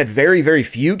rental place had very, very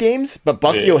few games, but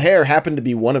Bucky O'Hare happened to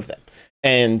be one of them.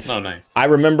 And nice. I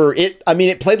remember it. I mean,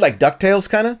 it played like DuckTales,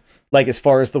 kind of like as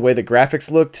far as the way the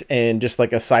graphics looked, and just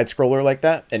like a side scroller like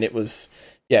that. And it was,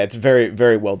 yeah, it's very,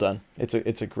 very well done. It's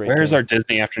a great. Where's our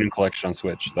Disney Afternoon Collection on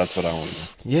Switch? That's what I want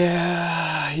to know.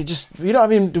 Yeah, I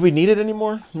mean, do we need it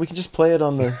anymore? We can just play it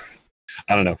on the.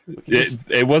 I don't know.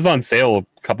 It was on sale a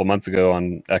couple months ago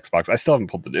on Xbox. I still haven't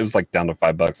pulled it. It was like down to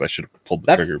 $5. I should have pulled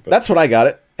the trigger. But that's what I got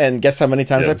it. And guess how many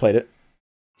times I played it?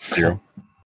 0.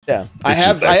 Yeah, I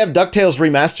have DuckTales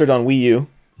remastered on Wii U.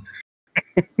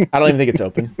 I don't even think it's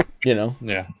open. You know.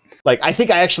 Yeah. Like I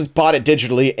think I actually bought it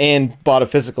digitally and bought a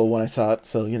physical when I saw it.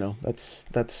 So you know that's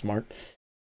smart.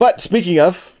 But speaking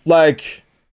of, like,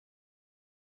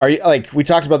 are you like we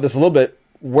talked about this a little bit?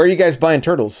 Where are you guys buying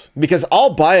Turtles? Because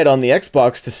I'll buy it on the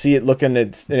Xbox to see it look in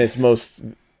its most,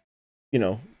 you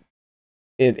know,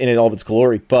 in all of its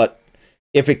glory. But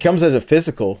if it comes as a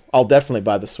physical, I'll definitely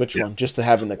buy the Switch one just to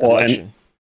have in the collection.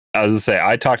 I was gonna say,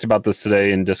 I talked about this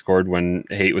today in Discord when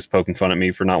Hate was poking fun at me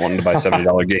for not wanting to buy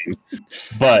 $70 games,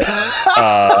 but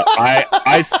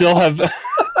I still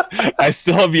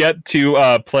have yet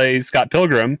to play Scott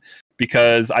Pilgrim.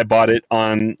 Because I bought it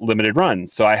on limited run,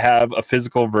 so I have a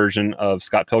physical version of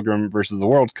Scott Pilgrim versus the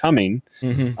World coming.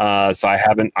 Mm-hmm. So I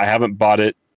haven't bought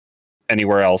it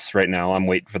anywhere else right now. I'm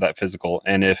waiting for that physical,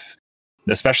 and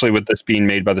especially with this being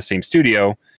made by the same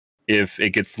studio, if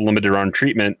it gets limited run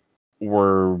treatment,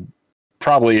 we're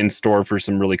probably in store for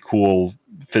some really cool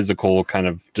physical kind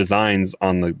of designs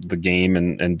on the game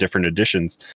and different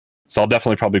editions. So I'll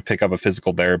definitely probably pick up a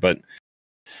physical there, but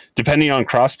depending on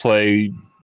crossplay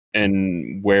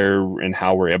and where and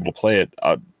how we're able to play it,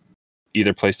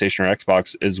 either PlayStation or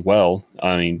Xbox as well.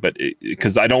 I mean, but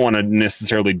because I don't want to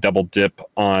necessarily double dip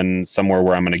on somewhere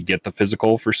where I'm going to get the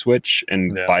physical for Switch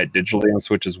and buy it digitally on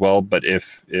Switch as well. But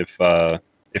if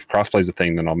crossplay is a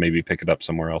thing, then I'll maybe pick it up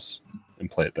somewhere else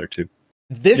and play it there too.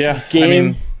 This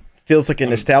game feels like a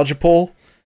nostalgia pull.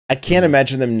 I can't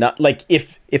imagine them not like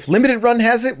if Limited Run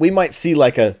has it, we might see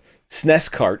like a SNES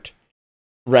cart,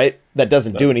 right? That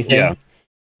doesn't do anything. Yeah.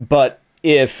 But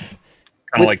if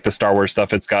kind of like the Star Wars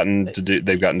stuff they've gotten to do.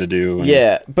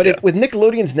 If with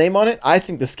Nickelodeon's name on it, I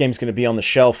think this game's going to be on the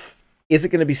shelf. Is it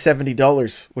going to be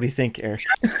 $70? What do you think, Eric?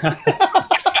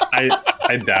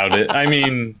 I doubt it. I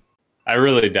mean, I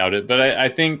really doubt it. But I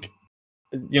think,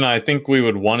 I think we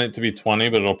would want it to be 20,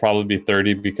 but it'll probably be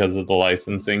 30 because of the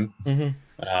licensing.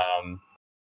 Mm-hmm.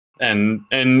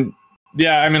 And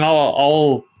yeah, I mean,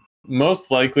 I'll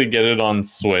most likely get it on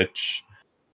Switch.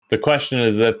 The question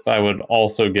is if I would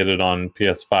also get it on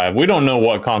PS5. We don't know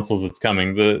what consoles it's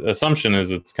coming. The assumption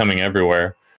is it's coming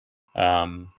everywhere.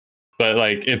 But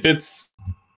like if it's,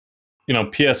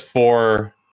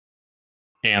 PS4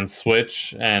 and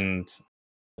Switch and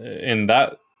in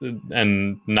that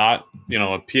and not,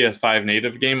 a PS5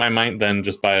 native game, I might then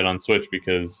just buy it on Switch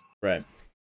because I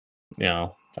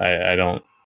don't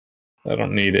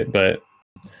need it, but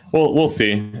we'll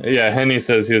see. Yeah, Henny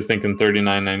says he was thinking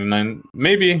 $39.99.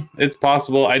 Maybe it's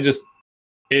possible.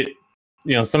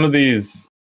 Some of these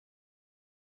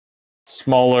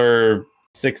smaller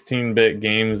 16-bit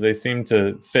games, they seem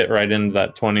to fit right into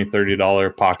that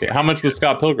 $20-$30 pocket. How much was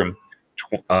Scott Pilgrim?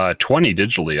 20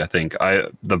 digitally, I think.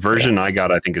 The version I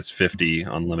got, I think, is 50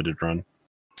 on limited run.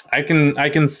 I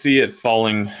can see it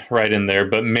falling right in there,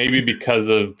 but maybe because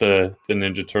of the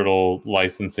Ninja Turtle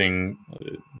licensing,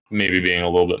 maybe being a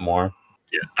little bit more.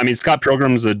 Yeah, I mean Scott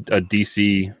Pilgrim's a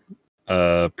DC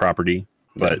property,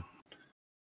 but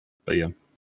yeah,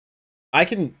 I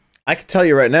can I can tell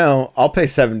you right now, I'll pay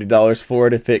 $70 for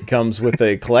it if it comes with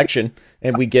a collection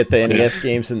and we get the NES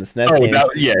games and the SNES games.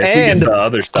 If we and get the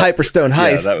other stuff. Hyperstone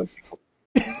Heist.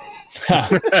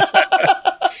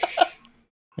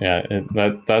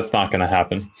 That's not going to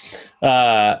happen.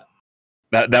 That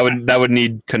would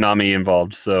need Konami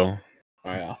involved. So,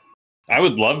 oh yeah, I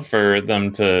would love for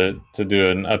them to do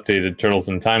an updated Turtles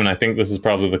in Time, and I think this is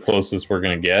probably the closest we're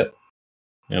going to get.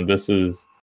 This is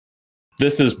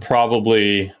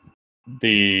probably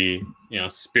the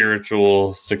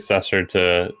spiritual successor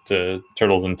to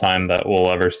Turtles in Time that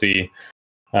we'll ever see.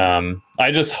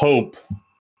 I just hope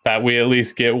that we at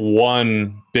least get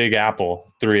one Big Apple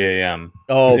 3 a.m.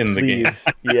 in please.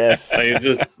 The game. Yes.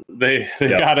 they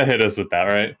gotta hit us with that,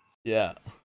 right? Yeah.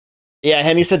 Yeah,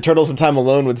 Henny said Turtles in Time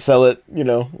alone would sell it,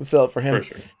 would sell it for him. For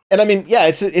sure. And I mean, yeah,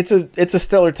 it's a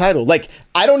stellar title. Like,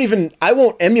 I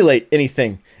won't emulate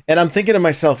anything. And I'm thinking to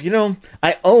myself,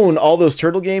 I own all those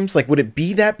Turtle games. Like, would it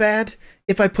be that bad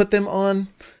if I put them on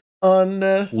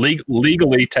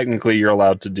legally, technically you're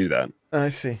allowed to do that. I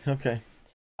see. Okay.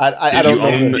 I don't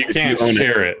know. You can't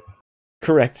share it.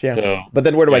 Correct, yeah. So, but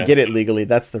then where do I get it legally?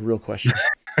 That's the real question.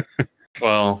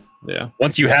 Well, yeah.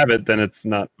 Once you have it, then it's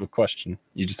not a question.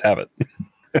 You just have it.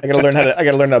 I gotta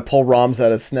learn how to pull ROMs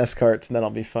out of SNES carts, and then I'll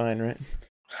be fine, right?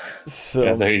 So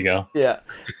yeah, there you go. Yeah.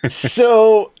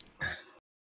 So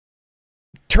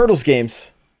Turtles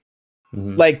games,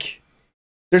 like,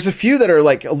 there's a few that are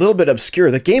like a little bit obscure.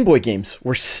 The Game Boy games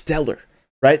were stellar,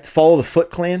 right? Follow the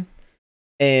Foot Clan,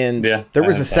 and there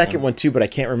was a second one too, but I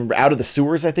can't remember. Out of the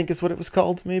Sewers, I think is what it was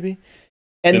called, maybe.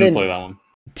 And Didn't then play that one.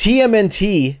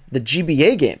 TMNT, the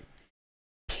GBA game,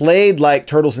 played like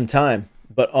Turtles in Time,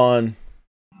 but on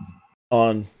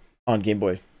Game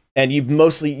Boy. And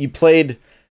you played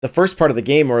the first part of the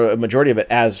game, or a majority of it,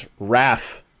 as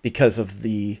Raph because of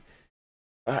the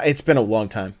it's been a long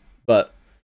time, but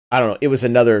I don't know, it was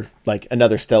another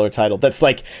stellar title. That's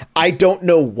like, I don't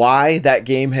know why that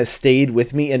game has stayed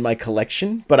with me in my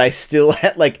collection, but I still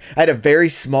had I had a very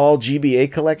small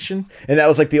GBA collection, and that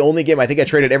was like the only game I think I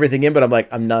traded everything in, but I'm like,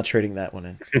 I'm not trading that one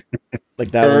in.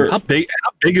 Like that one's... How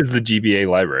big is the GBA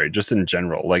library just in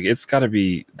general? Like, it's got to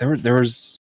be there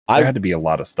had to be a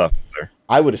lot of stuff there.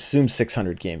 I would assume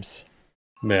 600 games.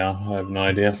 Yeah, I have no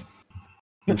idea.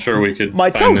 I'm sure we could my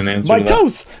find toes, an answer my to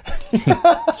toes.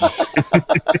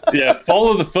 Yeah,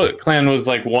 Follow the Foot Clan was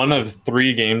like one of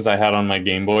 3 games I had on my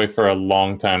Game Boy for a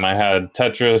long time. I had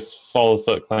Tetris, Follow the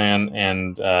Foot Clan,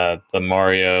 and the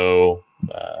Mario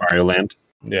Land.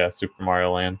 Yeah, Super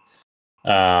Mario Land.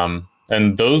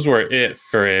 And those were it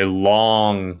for a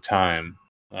long time.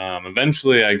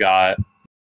 Eventually, I got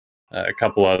a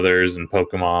couple others and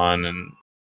Pokemon and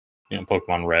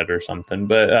Pokemon Red or something.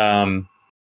 But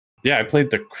yeah, I played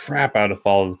the crap out of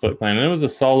Follow the Foot Clan, and it was a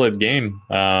solid game.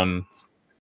 I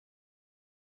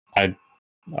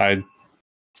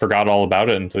forgot all about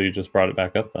it until you just brought it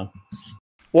back up, though.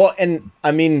 Well, and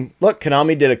I mean, look,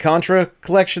 Konami did a Contra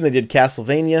collection. They did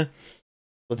Castlevania.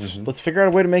 Let's figure out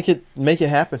a way to make it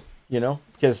happen.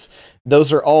 Because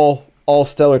those are all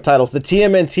stellar titles. The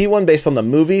TMNT one, based on the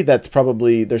movie, there's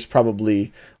probably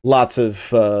lots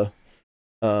of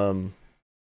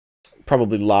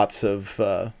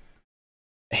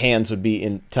hands would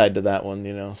be tied to that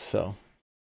one, so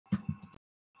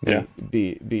yeah,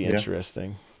 be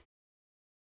interesting.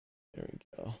 There we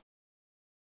go.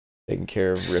 Taking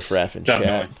care of Riff Raff and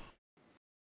chat.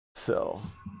 So,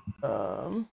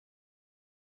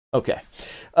 okay.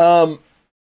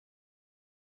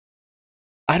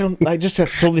 I just got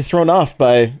totally thrown off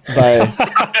by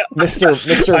Mr.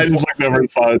 I just looked over and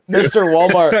saw it. Mr.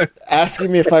 Walmart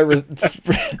asking me if I was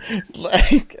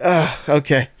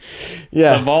okay.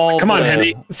 Yeah. Come on,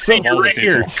 Henny. You're right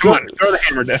here. Come on, throw the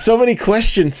hammer down. So many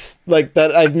questions like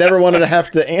that I've never wanted to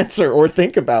have to answer or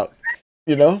think about.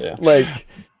 Yeah. Like,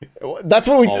 that's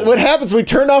what happens. We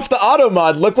turn off the auto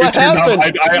mod. Look what happened.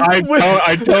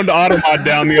 I turned auto mod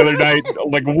down the other night,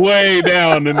 like way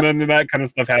down, and then that kind of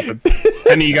stuff happens.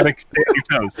 And you gotta stay on your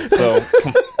toes. So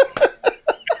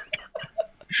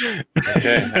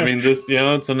okay, I mean, this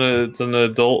it's an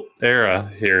adult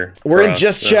era here. We're in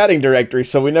just chatting directory,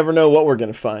 so we never know what we're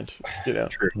gonna find.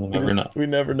 True. We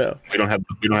never know. We don't have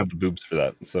the boobs for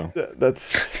that. So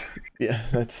that's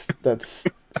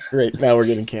great. Now we're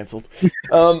getting canceled.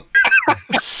 So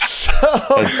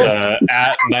it's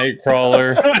at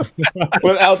Nightcrawler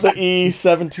without the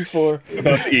E724.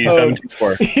 Without the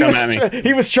E724. Come at me.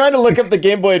 He was trying to look up the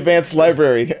Game Boy Advance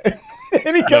library,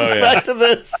 and he comes back to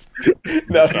this.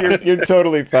 No, you're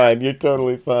totally fine. You're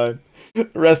totally fine.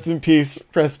 Rest in peace.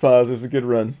 Press pause. It was a good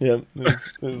run. Yep,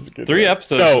 it was a good 3 run.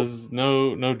 episodes is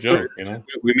no joke.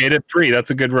 We made it 3.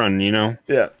 That's a good run. Yeah.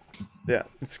 Yeah,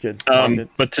 it's good. It's good.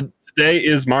 But today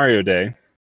is Mario Day.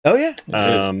 Oh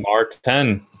yeah. March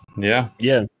 10. Yeah.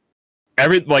 Yeah. A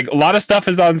lot of stuff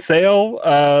is on sale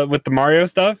with the Mario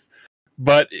stuff,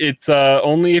 but it's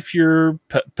only if you're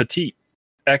petite.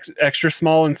 Extra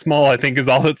small and small, I think, is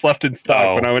all that's left in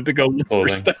stock when I went to go look for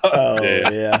stuff. Oh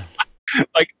yeah.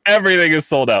 Like everything is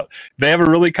sold out. They have a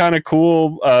really kind of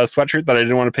cool sweatshirt that I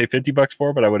didn't want to pay $50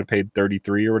 for, but I would have paid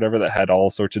 33 or whatever, that had all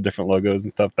sorts of different logos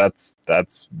and stuff. That's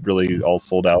really all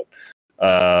sold out.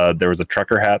 There was a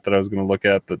trucker hat that I was going to look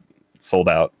at that sold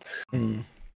out.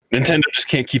 Nintendo just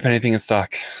can't keep anything in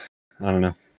stock. I don't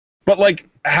know. But like,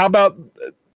 how about,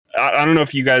 I don't know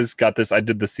if you guys got this. I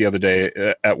did this the other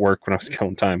day at work when I was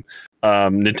killing time.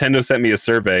 Nintendo sent me a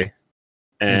survey,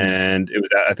 and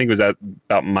I think it was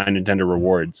about my Nintendo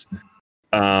rewards.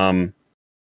 And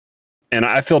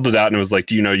I filled it out, and it was like,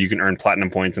 do you know you can earn platinum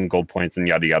points and gold points and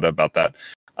yada yada about that.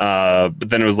 But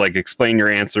then it was like, explain your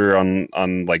answer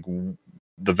on like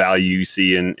the value you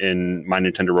see in my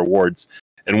Nintendo rewards.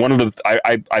 And one of the,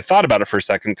 I thought about it for a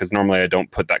second, because normally I don't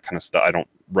put that kind of stuff. I don't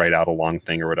write out a long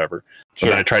thing or whatever. So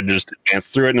then I tried to just advance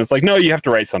through it, and it's like, no, you have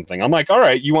to write something. I'm like, all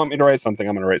right, you want me to write something?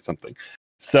 I'm going to write something.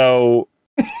 So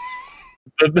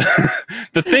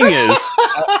the thing is,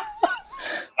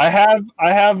 I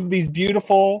have these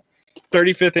beautiful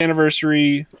 35th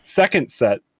anniversary second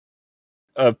set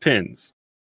of pins,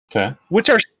 which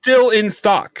are still in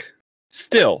stock,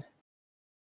 still.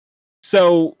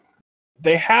 So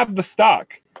they have the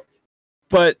stock,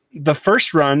 but the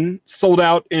first run sold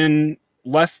out in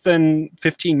less than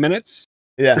 15 minutes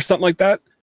or something like that.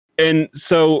 And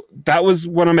so that was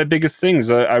one of my biggest things.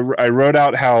 I wrote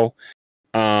out how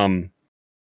the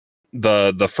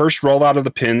first rollout of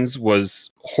the pins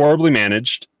was horribly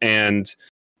managed, and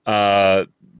I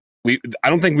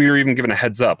don't think we were even given a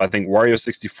heads up. I think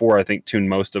Wario64 tuned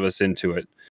most of us into it.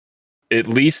 At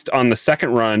least on the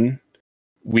second run,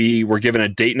 we were given a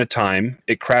date and a time.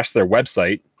 It crashed their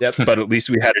website, but at least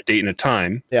we had a date and a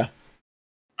time. Yeah.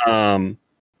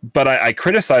 But I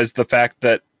criticized the fact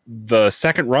that the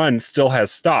second run still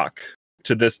has stock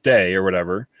to this day or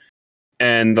whatever,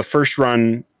 and the first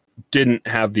run didn't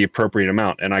have the appropriate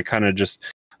amount. And I kind of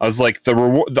I was like, the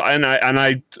reward, and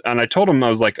I told him, I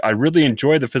was like, I really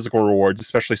enjoy the physical rewards,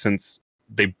 especially since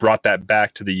they brought that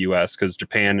back to the US, because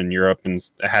Japan and Europe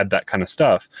had that kind of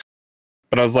stuff.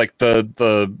 But I was like,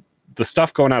 the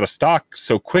stuff going out of stock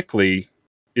so quickly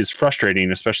is frustrating,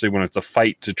 especially when it's a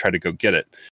fight to try to go get it.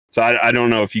 So I don't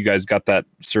know if you guys got that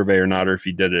survey or not, or if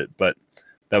you did it, but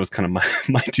that was kind of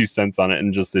my 2 cents on it.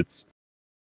 And just it's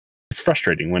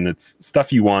frustrating when it's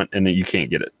stuff you want and you can't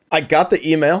get it. I got the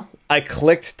email. I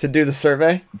clicked to do the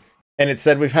survey, and it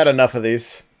said we've had enough of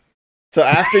these. So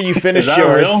after you finished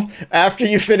yours,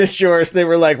 they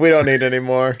were like, we don't need any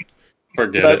more.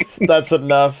 Forget it. That's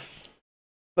enough.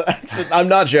 I'm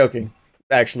not joking.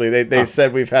 Actually, they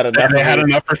said we've had enough. They had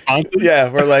enough responses. Yeah,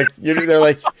 they're like,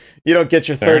 you don't get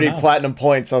your 30 platinum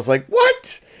points. I was like,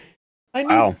 what?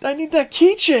 I need that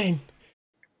keychain.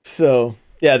 So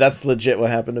yeah, that's legit what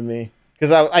happened to me,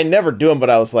 because I never do them, but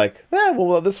I was like,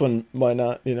 well, this one, why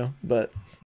not? But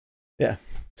yeah.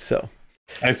 So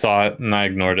I saw it and I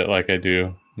ignored it, like I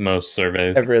do most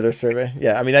surveys. Every other survey.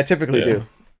 Yeah, I mean, I typically do,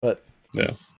 but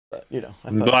yeah. But,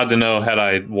 I'm glad to know, had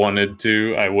I wanted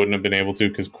to, I wouldn't have been able to,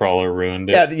 because Crawler ruined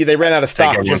it. Yeah, they ran out of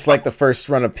stock, just like the first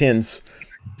run of pins.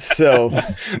 So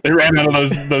they ran out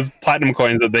of those platinum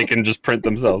coins that they can just print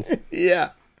themselves.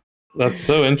 Yeah. That's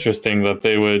so interesting that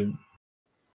they would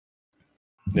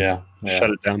shut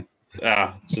it down.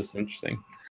 It's just interesting.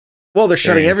 Well, they're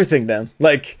shutting everything down.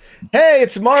 Like, hey,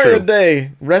 it's Mario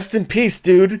Day. Rest in peace,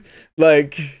 dude.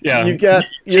 Like, you got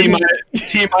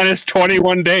T-minus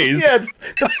 21 days. Yeah, it's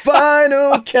the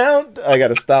final count. I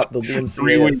gotta stop the DMCS.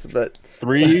 3 weeks, but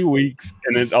 3 weeks,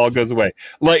 and it all goes away.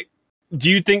 Like, do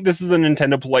you think this is a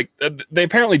Nintendo? Like, they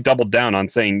apparently doubled down on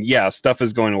saying, yeah, stuff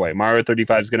is going away. Mario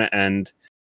 35 is going to end,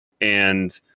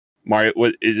 and Mario,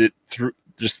 what is it?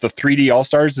 Just the 3D All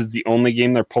Stars is the only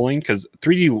game they're pulling, because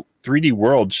 3D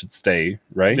World should stay,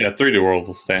 right? Yeah, 3D World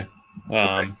will stay.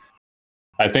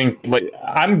 I think,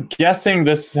 I'm guessing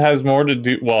this has more to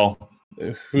do. Well,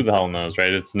 who the hell knows,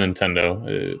 right? It's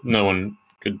Nintendo. No one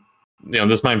could,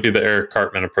 this might be the Eric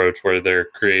Cartman approach, where they're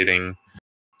creating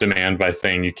demand by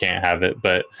saying you can't have it.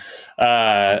 But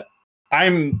I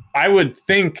would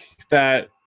think that,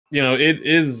 it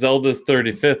is Zelda's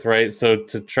 35th, right? So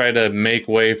to try to make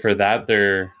way for that,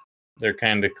 they're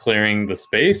kind of clearing the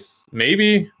space.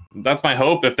 Maybe that's my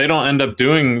hope. If they don't end up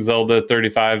doing Zelda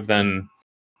 35, then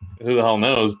who the hell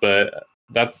knows? But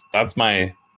that's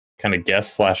my kind of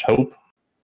guess / hope.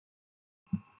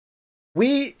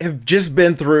 We have just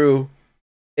been through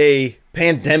a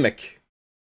pandemic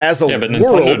as a Yeah, but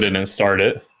Nintendo world, didn't start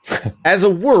it. as a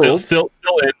world, Still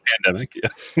in pandemic. Yeah.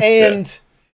 and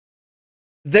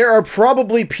there are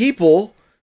probably people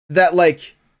that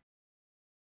like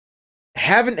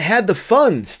haven't had the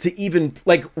funds to even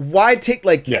like why take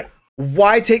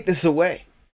this away?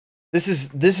 This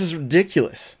is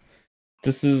ridiculous.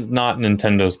 This is not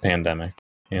Nintendo's pandemic,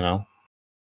 you know?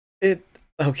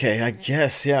 Okay, I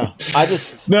guess, yeah. I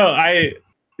just I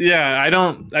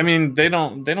mean, they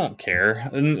don't care.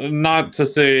 Not to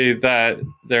say that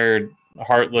they're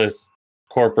heartless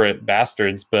corporate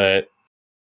bastards, but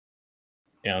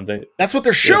that's what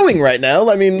they're showing right now.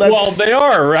 I mean, well, they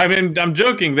are. I mean, I'm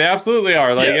joking. They absolutely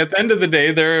are. Like at the end of the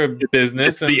day, they're a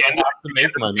business, and the end have to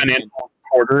make money. Financial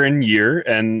quarter and year,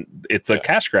 and it's a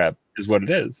cash grab, is what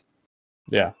it is.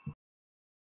 Yeah,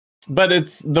 but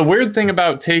it's the weird thing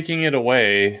about taking it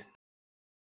away.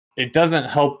 It doesn't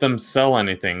help them sell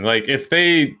anything. Like if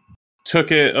they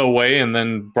took it away and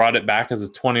then brought it back as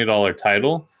a $20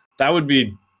 title, that would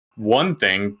be one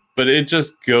thing. But it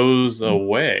just goes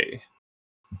away.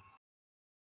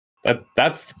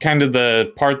 That's kind of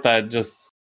the part that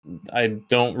just I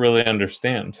don't really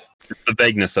understand. It's the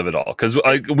vagueness of it all, because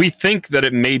we think that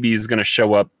it maybe is going to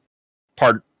show up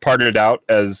parted out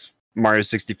as Mario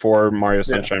 64, Mario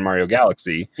Sunshine, Mario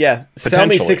Galaxy. Yeah, sell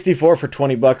me 64 for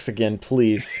 $20 again,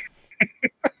 please.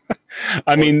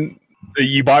 I mean,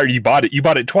 you bought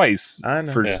it twice. I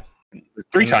know. For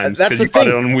 3 times. That's the thing.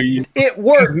 On Wii. It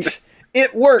worked.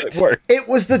 It worked. It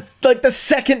was the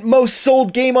second most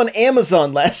sold game on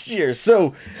Amazon last year.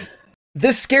 So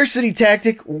this scarcity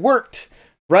tactic worked,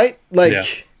 right?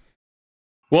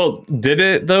 Well, did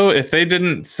it though? If they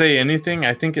didn't say anything,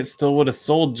 I think it still would have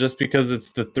sold just because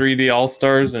it's the 3D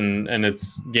All-Stars and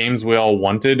it's games we all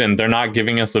wanted, and they're not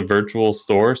giving us a virtual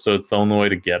store, so it's the only way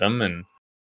to get them. And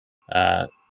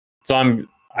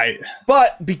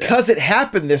But because it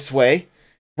happened this way,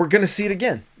 we're gonna see it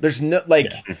again. There's no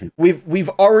we've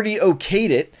already okayed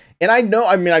it, and I know.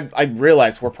 I mean, I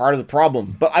realize we're part of the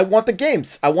problem, but I want the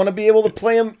games. I want to be able to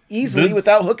play them easily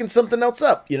without hooking something else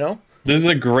up. You know. This is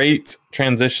a great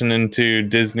transition into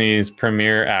Disney's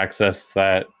Premier Access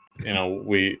that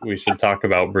we should talk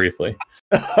about briefly.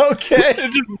 Okay.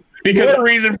 Because what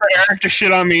reason for Eric to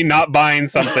shit on me not buying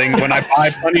something when I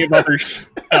buy plenty of other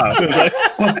stuff.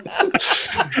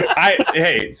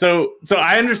 So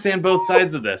I understand both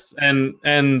sides of this, and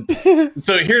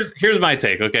so here's my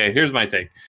take. Okay, here's my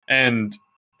take, and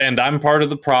I'm part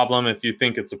of the problem if you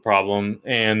think it's a problem,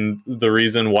 and the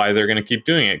reason why they're going to keep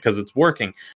doing it because it's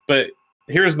working. But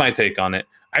here's my take on it.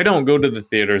 I don't go to the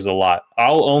theaters a lot.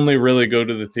 I'll only really go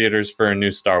to the theaters for a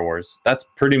new Star Wars. That's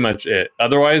pretty much it.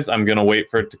 Otherwise, I'm going to wait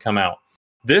for it to come out.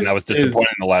 I was disappointed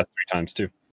in the last 3 times, too.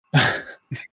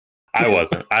 I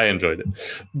wasn't. I enjoyed it.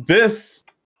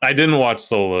 I didn't watch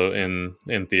Solo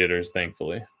in theaters,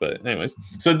 thankfully. But anyways,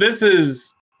 so this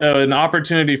is an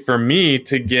opportunity for me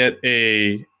to get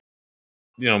a,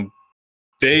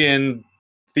 day-in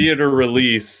theater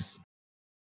release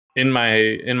in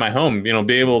my home,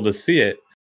 be able to see it.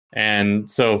 And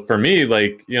so for me,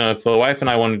 if the wife and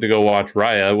I wanted to go watch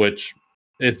Raya, which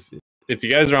if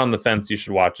you guys are on the fence, you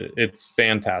should watch it. It's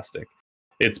fantastic.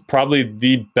 It's probably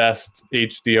the best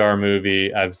HDR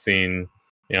movie I've seen.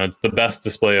 It's the best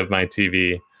display of my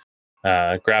TV.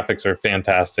 Graphics are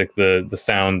fantastic. The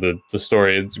sound, the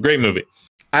story, it's a great movie.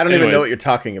 I don't even know what you're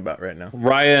talking about right now.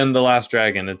 Raya and the Last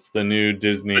Dragon. It's the new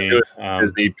Disney.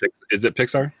 Is it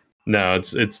Pixar? No,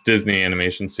 it's Disney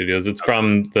Animation Studios. It's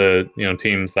from the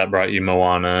teams that brought you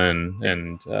Moana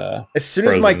and as soon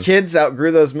as my kids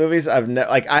outgrew those movies,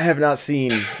 I have not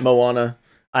seen Moana.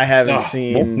 I haven't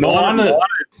seen Moana.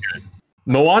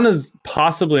 Moana's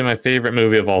possibly my favorite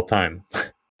movie of all time.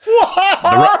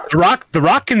 The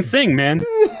Rock can sing, man.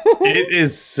 It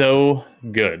is so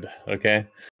good. Okay,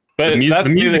 but that's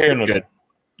neither here nor there.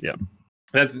 Yeah,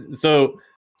 that's so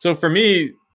for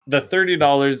me. The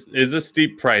 $30 is a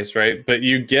steep price, right? But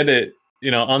you get it,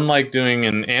 unlike doing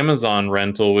an Amazon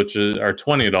rental, which are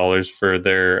 $20 for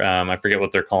their, I forget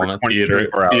what they're calling it,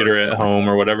 theater at home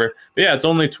or whatever. But yeah, it's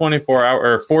only 24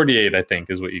 hours or 48, I think,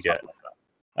 is what you get.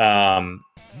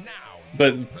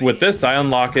 But with this, I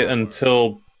unlock it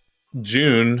until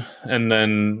June, and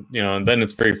then then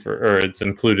it's free or it's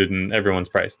included in everyone's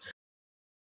price.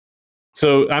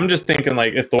 So I'm just thinking,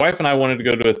 if the wife and I wanted to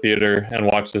go to a theater and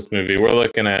watch this movie, we're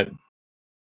looking at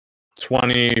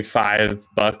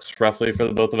 $25 roughly for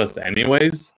the both of us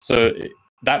anyways. So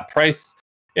that price,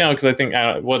 because I think,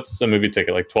 what's a movie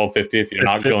ticket, like $12.50 if you're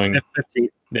not going... $15.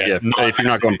 Yeah, if you're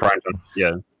not going prime time.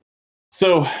 Yeah.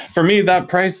 So for me, that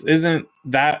price isn't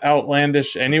that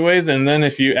outlandish anyways. And then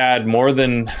if you add more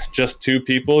than just 2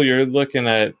 people, you're looking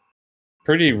at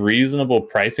pretty reasonable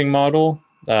pricing model.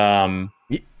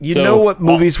 You know what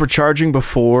movies were charging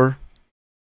before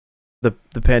the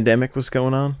pandemic was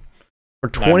going on? For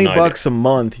 $20 a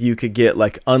month, you could get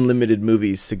like unlimited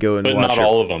movies to go and watch. But not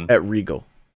all of them at Regal.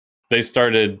 They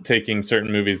started taking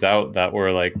certain movies out that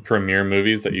were like premiere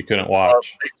movies that you couldn't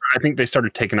watch. I think they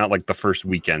started taking out like the first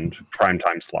weekend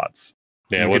primetime slots.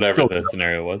 Yeah, whatever the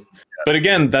scenario was. But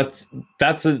again, it's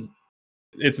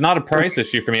not a price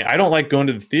issue for me. I don't like going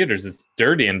to the theaters. It's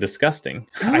dirty and disgusting.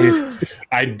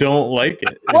 I don't like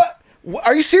it. What?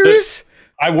 Are you serious?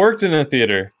 I worked in a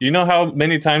theater. You know how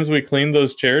many times we cleaned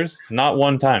those chairs? Not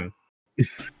one time.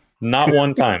 Not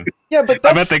one time. Yeah, but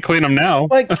I bet they clean them now.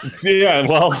 Like, yeah,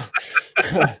 well,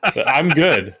 I'm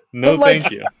good. No, like,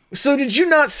 thank you. So did you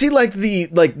not see like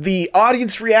the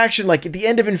audience reaction like at the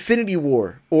end of Infinity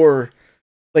War or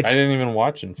like? I didn't even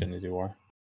watch Infinity War.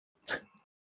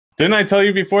 Didn't I tell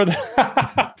you before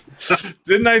the?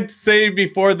 Didn't I say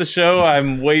before the show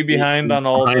I'm way behind on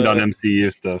all on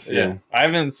MCU stuff? Yeah, I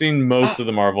haven't seen most of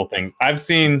the Marvel things. I've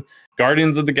seen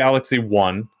Guardians of the Galaxy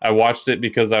 1. I watched it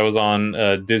because I was on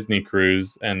a Disney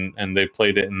cruise and they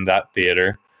played it in that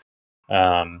theater.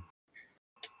 I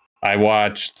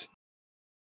watched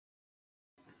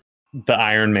the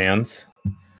Iron Mans.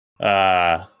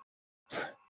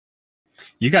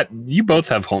 You both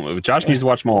have home. Josh needs to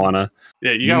watch Moana.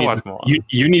 Yeah, you gotta watch Moana.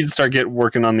 You need to start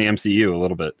working on the MCU a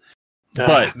little bit.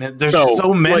 But man, there's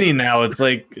so many now. It's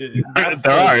like that's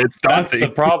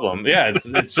the problem. Yeah,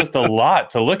 it's just a lot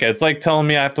to look at. It's like telling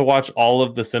me I have to watch all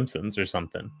of The Simpsons or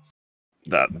something.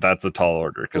 That's a tall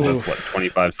order because that's what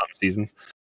 25 some seasons.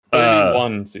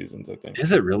 31 seasons, I think.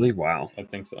 Is it really? Wow, I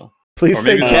think so. Please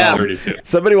say cap. 32.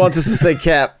 Somebody wants us to say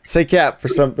cap. Say cap for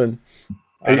something.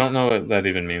 I don't know what that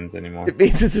even means anymore. It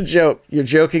means it's a joke. You're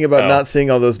joking about not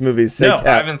seeing all those movies. Say cap.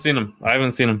 I haven't seen them.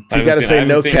 So you gotta say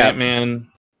no cap. Ant-Man.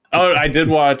 Oh, I did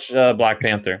watch Black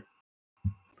Panther.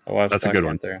 That's Black a good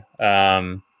Panther.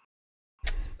 one.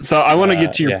 So I want to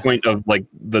get to your point of like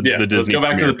the Disney. Let's go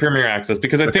back to the Premier Access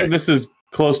because I think this is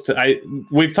close to.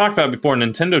 We've talked about it before.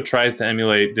 Nintendo tries to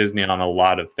emulate Disney on a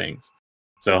lot of things.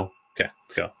 So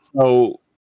go. So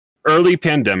early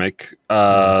pandemic,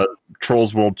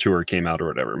 Trolls World Tour came out or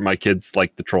whatever. My kids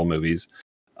like the Troll movies.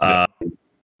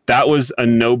 That was a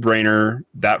no-brainer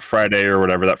that Friday or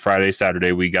whatever. That Friday,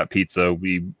 Saturday, we got pizza.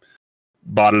 We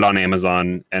bought it on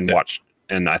Amazon and watched.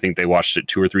 And I think they watched it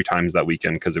 2 or 3 times that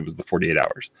weekend because it was the 48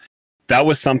 hours. That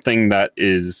was something that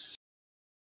is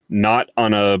not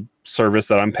on a service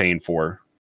that I'm paying for.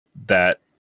 That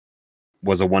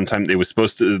was a one-time. It was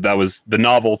supposed to. That was the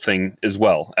novel thing as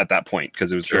well at that point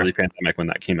because it was early pandemic when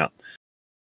that came out.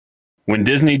 When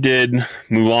Disney did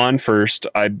Mulan first,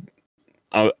 I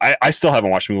still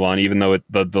haven't watched Mulan, even though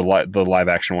the live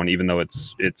action one, even though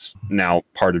it's now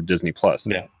part of Disney Plus.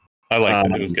 Yeah, I liked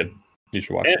it. It was good. You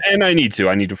should watch it. And I need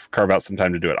to carve out some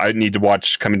time to do it. I need to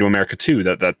watch Coming to America 2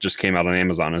 that just came out on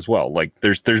Amazon as well. Like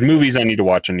there's movies I need to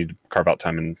watch. I need to carve out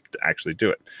time and actually do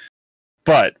it.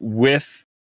 But with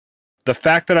the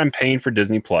fact that I'm paying for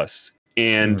Disney Plus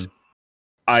and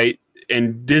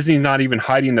and Disney's not even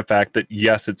hiding the fact that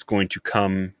yes, it's going to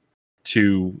come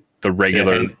to the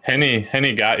regular. Yeah,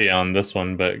 Henny got you on this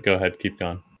one, but go ahead, keep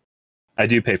going. I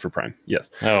do pay for Prime. Yes.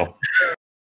 Oh.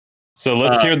 So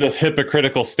let's hear this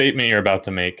hypocritical statement you're about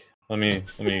to make. Let me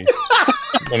hear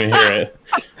it.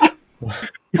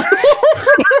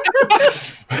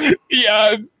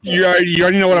 Yeah, you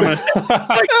already know what I'm going to say.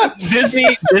 Like,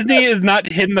 Disney is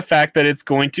not hidden the fact that it's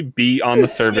going to be on the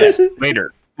service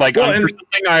later. Like for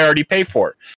something I already pay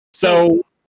for. So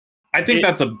I think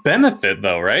that's a benefit,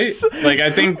 though, right? Like I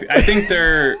think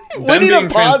they're we need a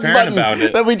pause button about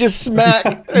it that we just smack,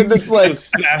 and it's like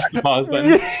smash the pause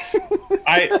button.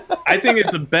 I think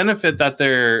it's a benefit that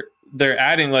they're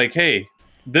adding. Like, hey,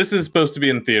 this is supposed to be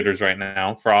in theaters right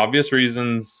now for obvious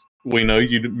reasons. We know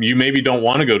you maybe don't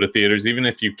want to go to theaters, even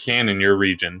if you can in your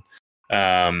region.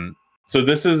 So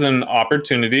this is an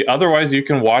opportunity. Otherwise, you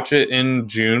can watch it in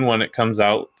June when it comes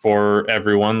out for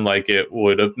everyone, like it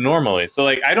would have normally. So,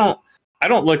 like, I don't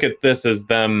look at this as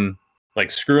them like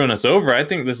screwing us over. I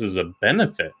think this is a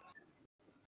benefit.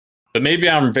 But maybe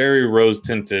I'm very rose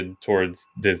tinted towards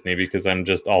Disney because I'm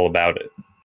just all about it.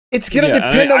 It's going to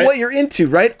depend on what you're into,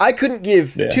 right? I couldn't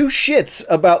give 2 shits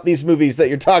about these movies that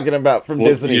you're talking about from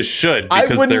Disney. You should,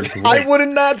 because they're great. I would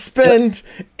not spend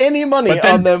any money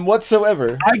on them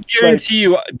whatsoever. I guarantee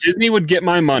you, Disney would get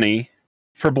my money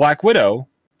for Black Widow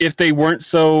if they weren't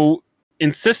so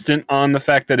insistent on the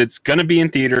fact that it's going to be in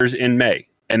theaters in May,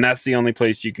 and that's the only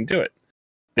place you can do it.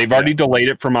 They've already delayed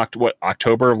it from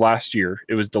October of last year.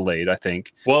 It was delayed, I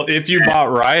think. Well, if you bought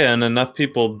Raya and enough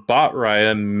people bought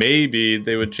Raya, maybe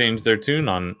they would change their tune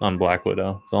on Black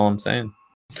Widow. That's all I'm saying.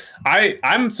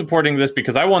 I'm supporting this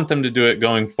because I want them to do it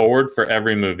going forward for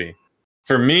every movie.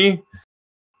 For me,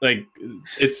 like,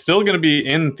 it's still going to be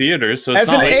in theaters. So it's as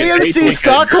an like AMC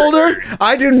stockholder,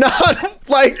 I do not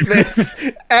like this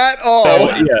at all.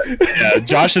 So, yeah.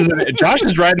 Josh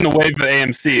is riding the wave of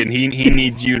AMC, and he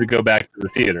needs you to go back to the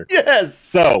theater. Yes.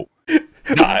 So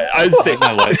I say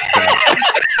my life.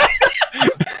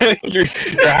 Your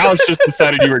house just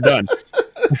decided you were done.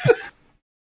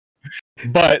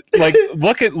 But like,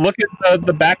 look at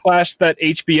the backlash that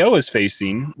HBO is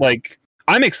facing. Like,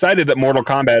 I'm excited that Mortal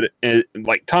Kombat,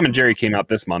 like Tom and Jerry came out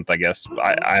this month. I guess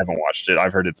I haven't watched it.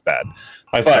 I've heard it's bad.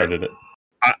 I started it.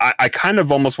 I kind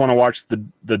of almost want to watch the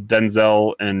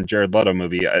Denzel and Jared Leto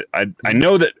movie. I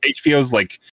know that HBO's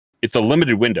like, it's a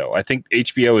limited window. I think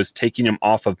HBO is taking him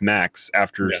off of Max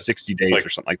after 60 days or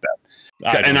something like that.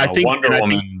 I think Wonder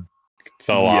Woman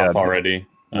fell off already.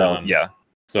 Yeah.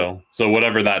 So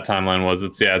whatever that timeline was,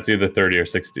 it's either 30 or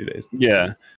 60 days.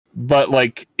 Yeah. But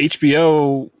like,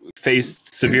 HBO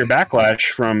faced severe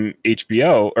backlash from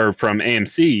HBO or from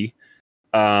AMC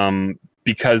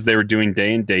because they were doing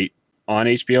day and date on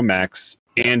HBO Max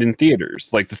and in theaters.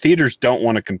 Like, the theaters don't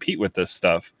want to compete with this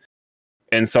stuff.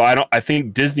 And so I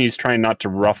think Disney's trying not to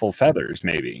ruffle feathers,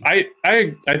 maybe. I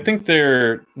think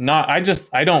they're not.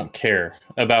 I don't care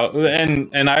about,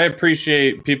 and I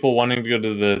appreciate people wanting to go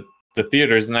to the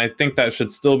theaters, and I think that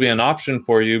should still be an option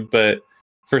for you. But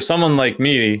for someone like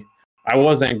me, I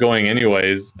wasn't going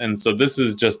anyways, and so this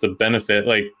is just a benefit.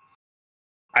 Like,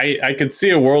 I could see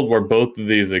a world where both of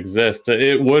these exist.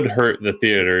 It would hurt the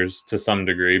theaters to some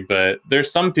degree, but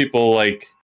there's some people, like,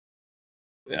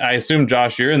 I assume,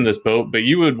 Josh, you're in this boat, but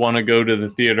you would want to go to the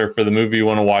theater for the movie you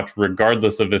want to watch,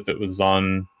 regardless of if it was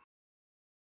on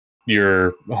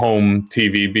your home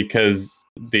TV, because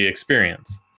the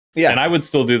experience. Yeah. And I would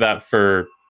still do that for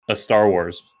a Star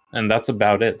Wars. And that's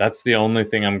about it. That's the only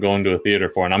thing I'm going to a theater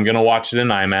for. And I'm going to watch it in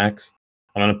IMAX.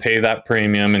 I'm going to pay that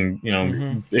premium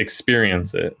and,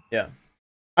 experience it. Yeah.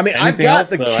 I mean, Anything I've got else,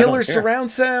 the though, I killer don't care. surround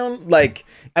sound. Like,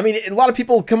 I mean, a lot of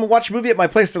people come and watch a movie at my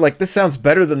place. They're like, this sounds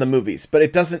better than the movies, but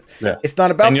it doesn't. Yeah. It's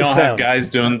not about And you the don't sound. have guys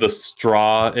doing the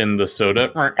straw in the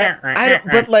soda. I don't,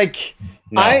 but like,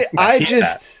 No, I hate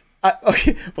just.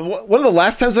 Okay, but one of the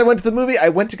last times I went to the movie, I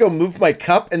went to go move my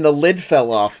cup and the lid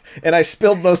fell off, and I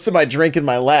spilled most of my drink in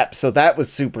my lap. So that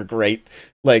was super great.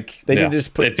 Like, they didn't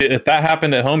just put. If that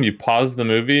happened at home, you pause the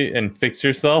movie and fix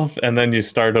yourself, and then you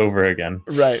start over again.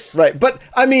 Right. But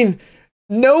I mean,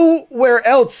 nowhere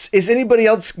else is anybody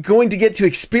else going to get to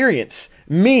experience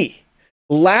me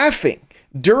laughing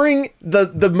during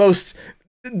the most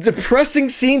depressing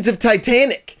scenes of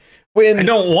Titanic. When I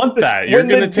don't want that. You're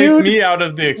going to take me out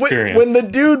of the experience. When the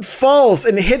dude falls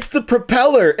and hits the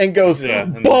propeller and goes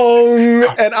and boom,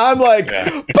 and I'm like,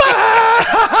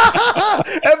 bah!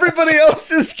 Everybody else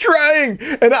is crying,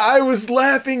 and I was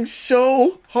laughing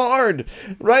so hard,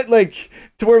 right? Like,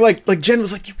 to where like Jen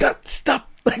was like, "You got to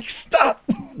stop, like stop."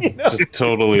 You know? Just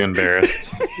totally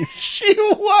embarrassed. She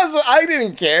was. I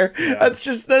didn't care. Yeah. That's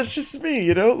just me,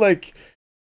 you know, like.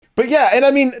 But yeah, and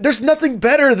I mean, there's nothing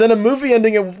better than a movie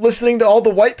ending and listening to all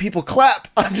the white people clap.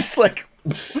 I'm just like,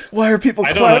 why are people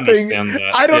clapping?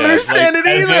 I don't understand it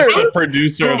either. As if the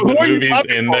producer of the movie's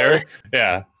in there.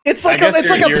 Yeah. It's like a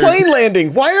plane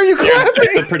landing. Why are you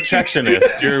clapping? The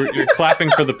projectionist. You're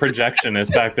clapping for the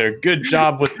projectionist back there. Good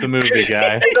job with the movie,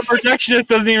 guy. The projectionist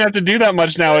doesn't even have to do that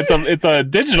much now. It's a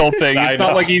digital thing. It's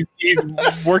not like he's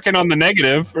working on the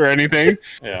negative or anything.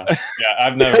 Yeah,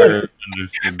 I've never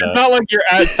understood that. It's not like you're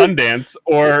at Sundance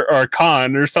or a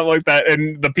con or something like that,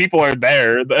 and the people are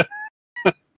there.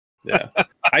 Yeah,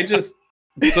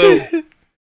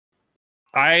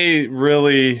 I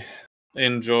really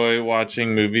enjoy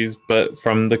watching movies, but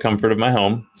from the comfort of my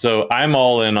home. So I'm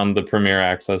all in on the Premiere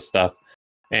Access stuff.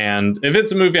 And if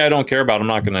it's a movie I don't care about, I'm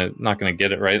not gonna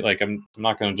get it, right. Like, I'm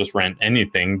not gonna just rent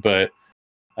anything. But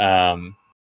I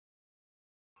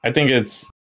think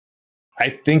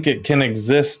it can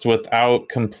exist without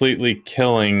completely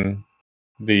killing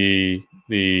the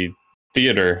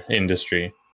theater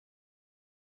industry.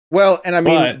 Well, and I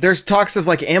mean, there's talks of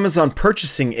like Amazon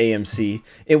purchasing AMC,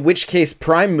 in which case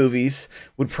Prime movies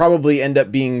would probably end up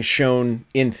being shown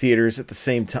in theaters at the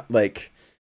same time, like,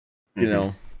 you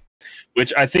know.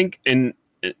 Which I think in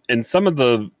some of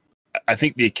I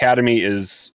think the Academy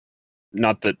is,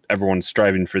 not that everyone's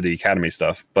striving for the Academy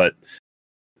stuff, but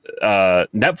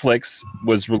Netflix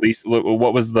was released.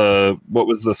 What was the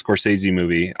Scorsese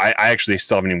movie? I actually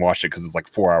still haven't even watched it because it's like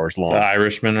 4 hours long. The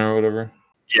Irishman or whatever.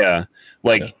 Yeah,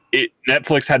 like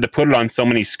Netflix had to put it on so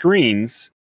many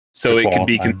screens so it could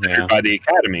be considered by the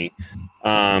Academy,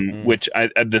 which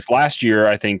this last year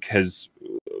I think has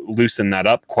loosened that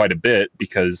up quite a bit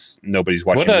because nobody's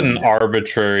watching. What an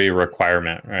arbitrary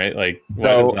requirement, right? Like,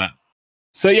 what is that?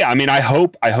 So yeah, I mean, I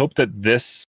hope that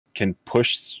this can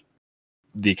push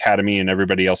the Academy and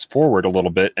everybody else forward a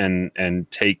little bit and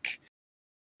take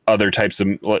other types of,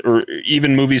 or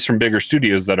even movies from bigger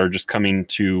studios that are just coming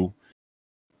to,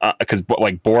 because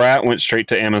like Borat went straight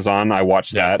to Amazon. I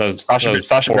watched that.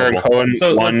 Sacha Baron Cohen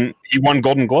won. He won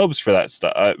Golden Globes for that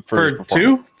stuff. For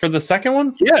the second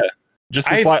one. Yeah, just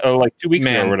like 2 weeks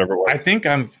ago or whatever it was. I think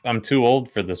I'm too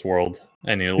old for this world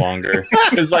any longer,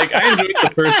 because like I enjoyed the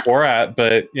first Borat,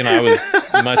 but I was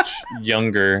much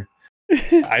younger.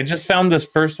 I just found this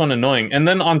first one annoying, and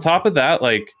then on top of that,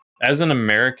 like as an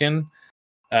American,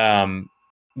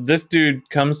 this dude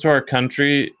comes to our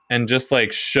country and just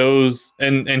like shows,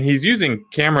 and he's using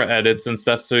camera edits and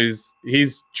stuff, so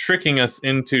he's tricking us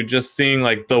into just seeing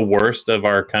like the worst of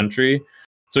our country.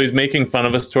 So he's making fun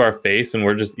of us to our face, and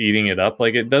we're just eating it up.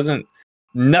 Like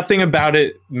nothing about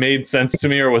it made sense to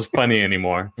me or was funny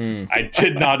anymore. I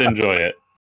did not enjoy it.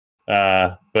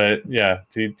 But yeah,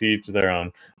 to each their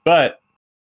own. But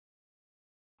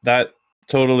that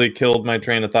totally killed my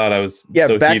train of thought. I was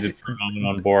so heated for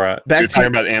on Borat. You're talking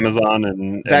about Amazon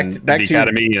and the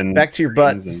Academy and back to your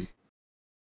butt.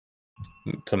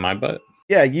 To my butt.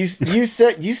 Yeah, you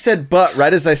said butt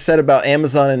right as I said about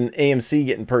Amazon and AMC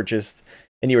getting purchased,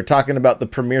 and you were talking about the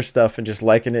premiere stuff and just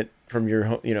liking it from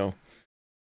your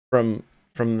from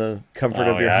the comfort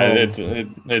of your home.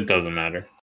 It doesn't matter.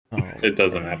 It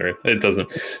doesn't matter. It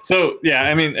doesn't. So yeah,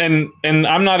 I mean, and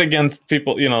I'm not against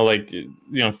people,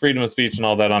 freedom of speech and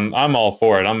all that. I'm all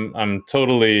for it. I'm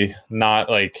totally not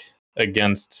like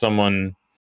against someone.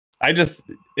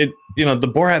 The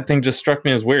Borat thing just struck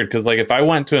me as weird, because like if I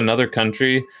went to another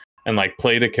country and like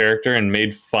played a character and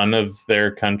made fun of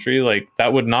their country, like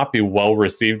that would not be well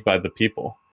received by the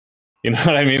people. You know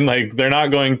what I mean? Like they're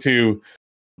not going to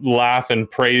laugh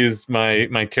and praise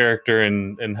my character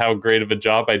and how great of a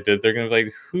job I did. They're gonna be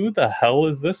like, who the hell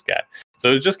is this guy?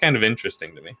 So it's just kind of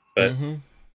interesting to me. But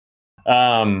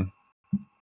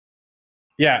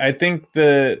yeah, I think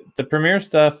the premiere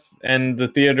stuff and the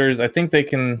theaters, I think they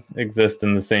can exist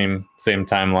in the same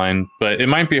timeline, but it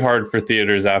might be hard for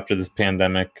theaters after this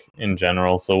pandemic in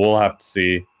general, so we'll have to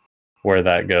see where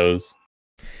that goes.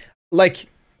 Like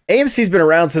AMC's been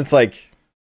around since like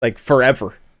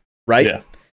forever, right? Yeah.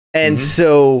 And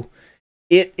so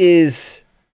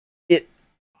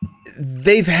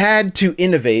they've had to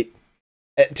innovate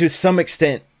to some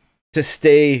extent to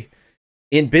stay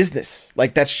in business.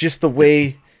 Like that's just the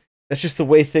way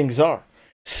things are.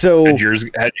 So had your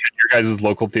guys'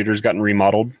 local theaters gotten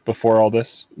remodeled before all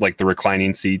this? Like the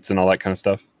reclining seats and all that kind of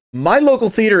stuff? My local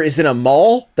theater is in a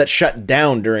mall that shut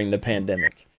down during the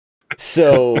pandemic.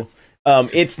 So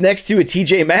it's next to a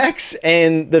TJ Maxx,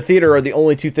 and the theater are the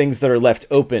only two things that are left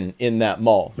open in that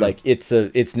mall. Like it's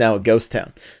now a ghost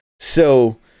town.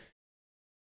 So,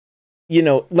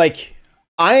 like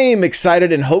I am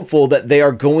excited and hopeful that they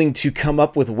are going to come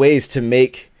up with ways to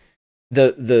make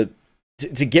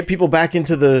to get people back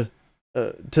into the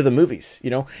movies,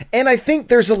 And I think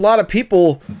there's a lot of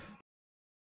people,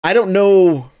 I don't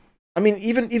know. I mean,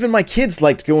 even my kids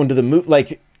liked going to the movie,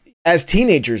 like as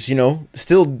teenagers,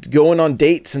 still going on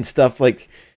dates and stuff like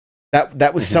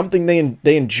that was something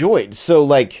they enjoyed. So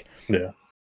like, yeah,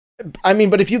 I mean,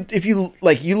 but if you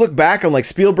like, you look back on like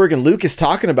Spielberg and Lucas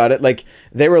talking about it, like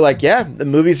they were like, yeah,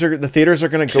 the theaters are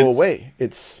going to go away.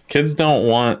 Kids don't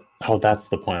want. Oh, that's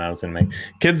the point I was going to make.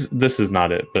 Kids, this is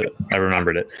not it, but I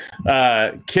remembered it.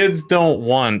 Kids don't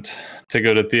want to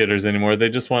go to theaters anymore. They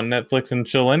just want Netflix and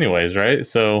chill anyways, right?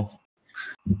 So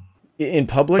in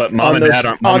public, but mom and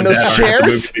dad on those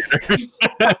chairs.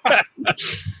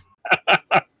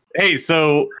 Hey,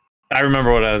 so I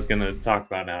remember what I was going to talk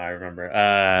about now. I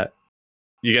remember.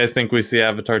 You guys think we see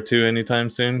Avatar 2 anytime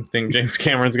soon? Think James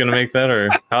Cameron's going to make that, or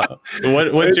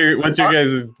what's your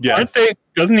guys' guess? Aren't they?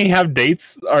 Doesn't he have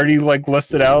dates already like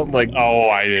listed out? Like,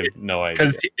 I didn't know.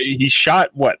 Because he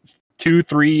shot what 2,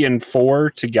 3, and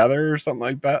 4 together or something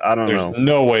like that. I don't know. There's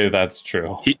no way that's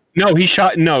true.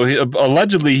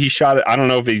 Allegedly he shot it. I don't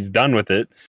know if he's done with it,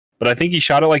 but I think he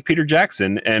shot it like Peter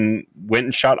Jackson and went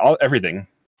and shot everything,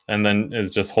 and then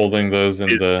is just holding those in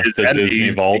the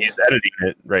Disney vault. He's editing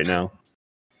it right now.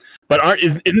 But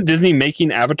isn't Disney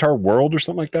making Avatar World or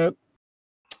something like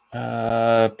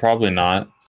that? Probably not.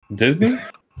 Disney?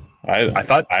 I don't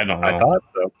know. I thought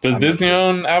so. Does Disney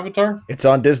own Avatar? It's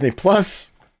on Disney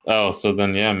Plus. Oh, so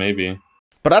then yeah, maybe.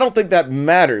 But I don't think that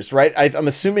matters, right? I'm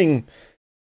assuming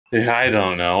Yeah, I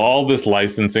don't know. All this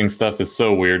licensing stuff is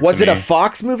so weird. Was to it a me.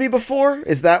 Fox movie before?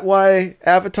 Is that why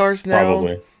Avatar's now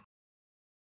Probably.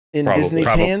 in Probably. Disney's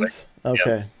Probably. hands?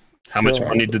 Okay. How much So-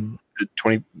 money did the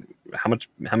 20?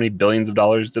 How many billions of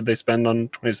dollars did they spend on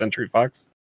 20th Century Fox?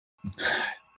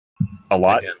 A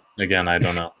lot. Again, I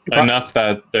don't know. Enough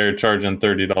that they're charging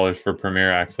 $30 for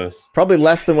Premiere Access. Probably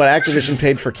less than what Activision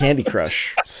paid for Candy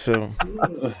Crush. So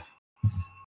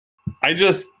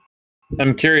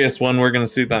I'm curious when we're going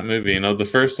to see that movie. You know, the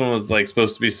first one was like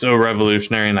supposed to be so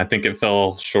revolutionary, and I think it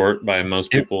fell short by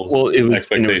most people's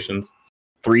expectations.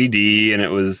 3D, and it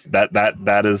was that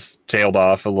has tailed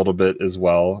off a little bit as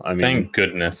well. I mean, Thank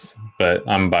goodness, but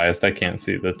I'm biased. I can't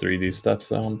see the 3D stuff,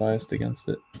 so I'm biased against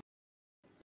it.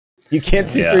 you can't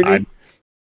see 3D?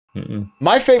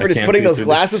 My favorite is putting those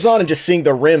glasses on and just seeing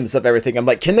the rims of everything. I'm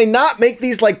like, can they not make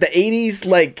these like the 80s,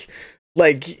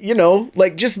 like you know,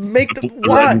 like just make the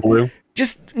red and blue?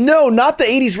 Just no, not the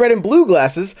 80s red and blue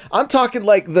glasses. I'm talking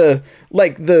like the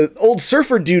old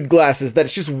surfer dude glasses that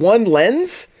it's just one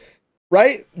lens,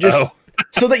 right? Just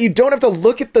so that you don't have to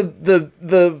look at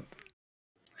the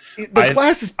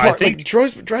glasses part. I think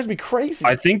drives me crazy.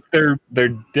 I think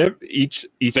each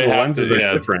of the lenses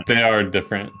are different. They are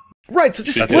different. Right, so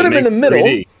just split them in the middle,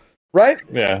 3D. right?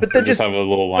 Yeah, but so then just have a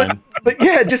little line. But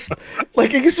yeah, just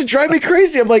like it used to drive me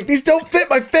crazy. I'm like, these don't fit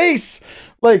my face.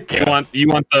 Like you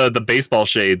want the baseball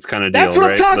shades kind of deal. That's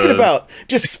what I'm talking about.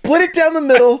 Just split it down the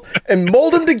middle and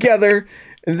mold them together,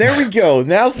 and there we go.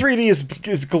 Now 3D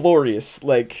is glorious.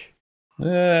 Like,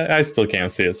 I still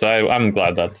can't see it, so I'm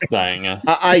glad that's dying.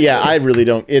 I really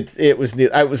don't. It was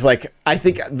I was like, I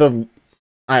think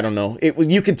I don't know.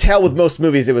 You could tell with most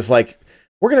movies, it was like,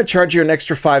 we're going to charge you an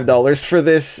extra $5 for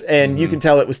this, and you can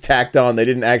tell it was tacked on. They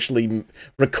didn't actually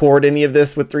record any of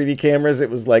this with 3D cameras. It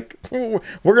was like, we're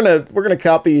gonna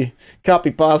copy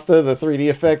pasta the 3D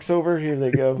effects over. Here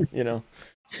they go, you know.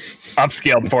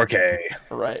 Upscaled 4K.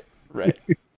 Right.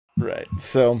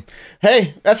 So,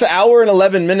 hey, that's an hour and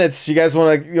 11 minutes. You guys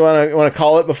want to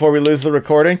call it before we lose the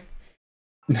recording?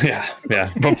 Yeah.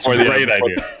 Before the great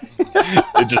idea.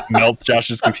 It just melts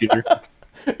Josh's computer.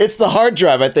 It's the hard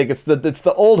drive, I think. It's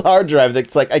the old hard drive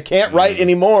that's like, I can't write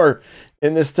anymore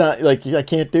in this time. Like, I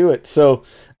can't do it. So,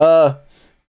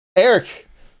 Eric,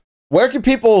 where can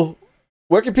people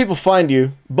find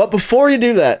you? But before you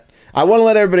do that, I want to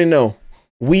let everybody know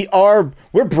we're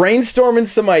brainstorming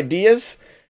some ideas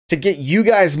to get you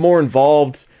guys more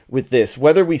involved with this.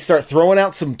 Whether we start throwing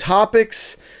out some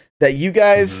topics that you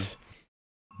guys,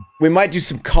 we might do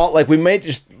some we might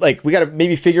just like, we got to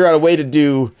maybe figure out a way to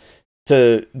do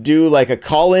like a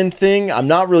call-in thing. I'm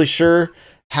not really sure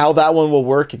how that one will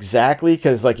work exactly,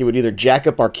 because like it would either jack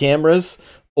up our cameras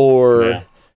or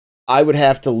I would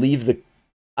have to leave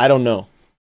I don't know.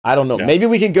 Yeah. Maybe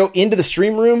we can go into the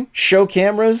stream room, show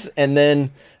cameras, and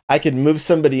then I could move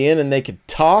somebody in and they could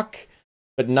talk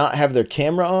but not have their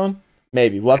camera on.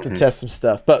 Maybe we'll have to test some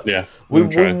stuff. But yeah, we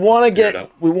want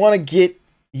to get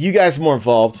you guys more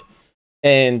involved,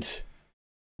 and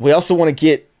we also want to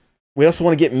get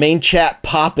main chat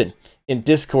popping in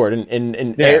Discord,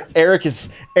 and Eric is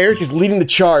leading the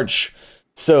charge.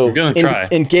 So we're gonna try.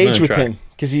 Engage with him,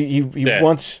 because he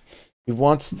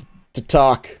wants to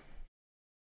talk.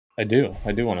 I do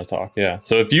want to talk. Yeah.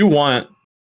 So if you want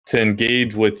to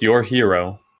engage with your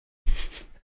hero,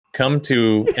 come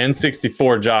to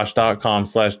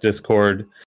n64josh.com/discord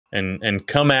and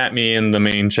come at me in the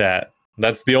main chat.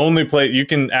 That's the only place. You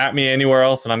can at me anywhere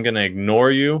else, and I'm gonna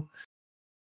ignore you.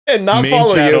 And not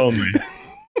follow you. Only.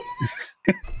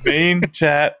 Main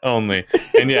chat only.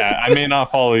 And yeah, I may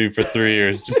not follow you for 3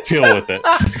 years. Just deal with it.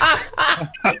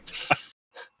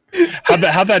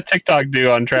 How'd that TikTok do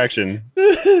on traction?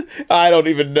 I don't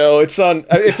even know. It's on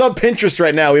Pinterest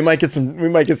right now. We might get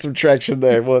some traction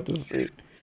there. We'll have to see.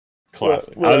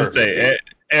 Classic. I was say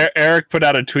Eric put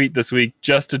out a tweet this week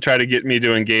just to try to get me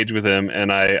to engage with him,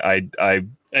 and I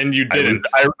and you didn't.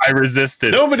 I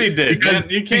resisted. Nobody did. Because,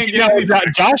 you can't get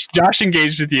Josh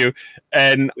engaged with you,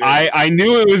 and I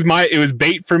knew it was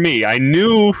bait for me. I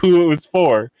knew who it was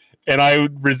for, and I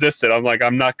resisted. I'm like,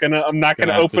 I'm not gonna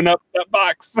open up that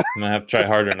box. I'm gonna have to try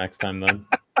harder next time then.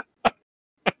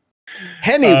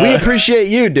 Henny, we appreciate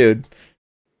you, dude.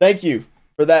 Thank you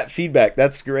for that feedback.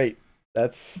 That's great.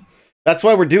 That's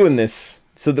why we're doing this,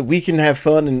 so that we can have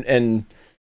fun and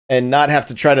not have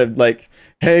to try to like,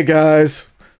 hey guys,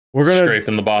 we're gonna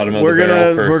scraping the bottom of the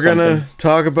barrel for we're gonna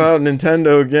talk about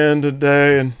Nintendo again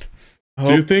today. And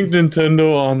do you think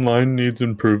Nintendo Online needs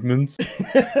improvements?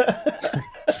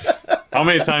 How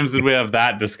many times did we have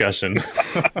that discussion?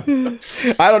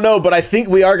 I don't know, but I think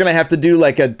we are gonna have to do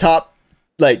like a top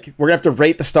like we're gonna have to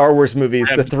rate the Star Wars movies.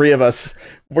 The three of us,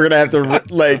 we're gonna have to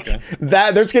like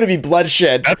that. There's gonna be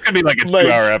bloodshed. That's gonna be like a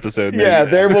 2-hour episode. Yeah,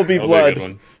 there will be blood.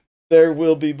 Be there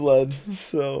will be blood.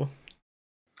 So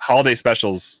holiday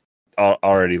specials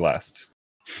already last.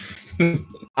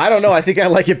 I don't know. I think I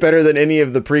like it better than any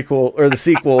of the prequel or the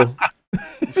sequel.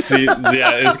 See,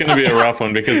 yeah, it's gonna be a rough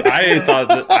one because I thought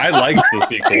that I liked the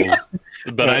sequels,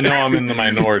 but I know I'm in the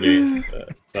minority.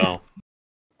 So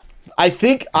I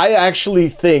actually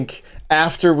think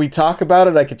after we talk about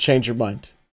it, I could change your mind.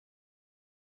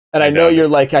 And I know you're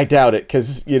like, I doubt it,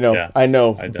 because I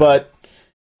know, but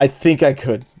I think I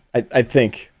could. I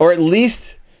think, or at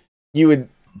least you would.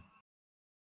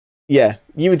 Yeah,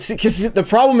 you would see, because the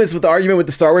problem is with the argument with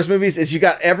the Star Wars movies is you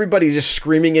got everybody just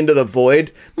screaming into the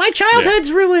void. My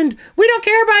childhood's ruined. We don't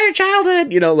care about your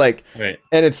childhood. Right.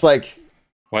 And it's like,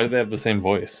 why do they have the same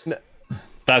voice?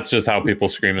 That's just how people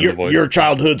scream in the void. Your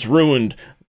childhood's ruined.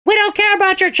 We don't care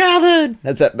about your childhood.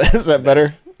 Is that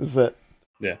better? Is that?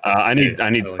 Yeah. I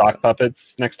need sock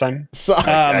puppets next time.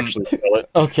 Actually feel it.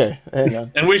 Okay, hang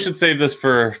on. And we should save this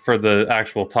for the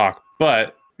actual talk,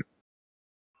 but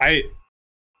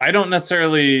I don't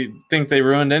necessarily think they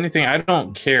ruined anything. I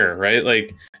don't care, right?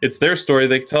 Like, it's their story.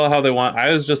 They can tell how they want.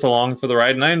 I was just along for the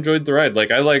ride, and I enjoyed the ride. Like,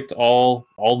 I liked all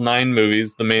 9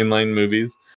 movies, the mainline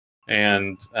movies.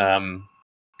 And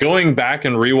going back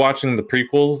and rewatching the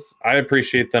prequels, I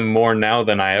appreciate them more now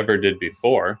than I ever did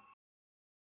before.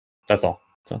 That's all.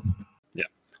 So, yeah,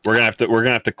 we're gonna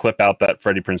have to clip out that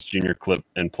Freddie Prinze Jr. clip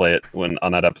and play it when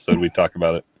on that episode we talk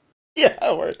about it.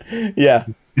 Yeah.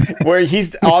 Where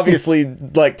he's obviously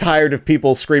like tired of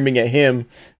people screaming at him,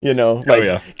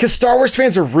 because Star Wars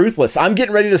fans are ruthless. I'm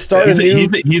getting ready to start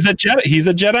he's a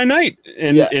Jedi Knight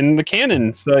in the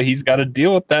canon, so he's got to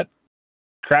deal with that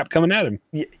crap coming at him.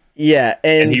 Yeah,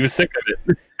 and he was sick of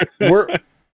it.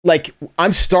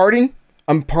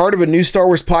 I'm part of a new Star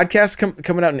Wars podcast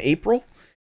coming out in April,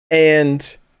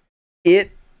 and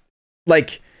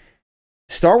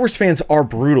Star Wars fans are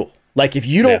brutal. Like, if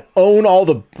you don't own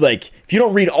if you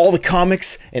don't read all the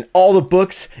comics and all the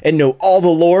books and know all the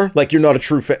lore, like, you're not a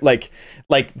true fan. Like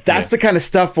that's the kind of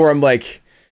stuff where I'm like,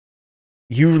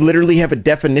 you literally have a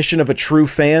definition of a true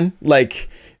fan. Like,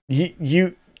 you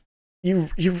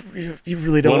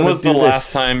really don't. When was the this.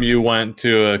 last time you went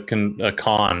to a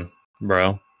con,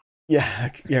 bro?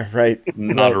 Yeah, right.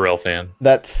 Not a real fan.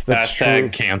 That's Hashtag true.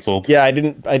 canceled. Yeah, I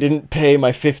didn't pay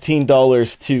my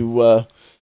 $15 to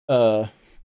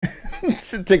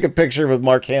take a picture with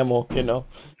Mark Hamill,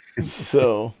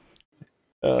 So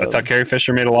that's how Carrie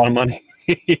Fisher made a lot of money.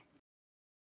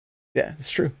 Yeah,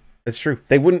 it's true. It's true.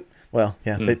 They wouldn't. Well,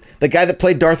 yeah, the guy that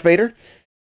played Darth Vader,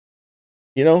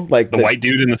 like the white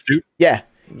dude in the suit. Yeah,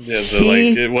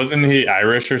 wasn't he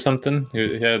Irish or something?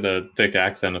 He had a thick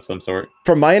accent of some sort.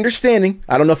 From my understanding,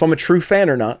 I don't know if I'm a true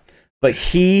fan or not, but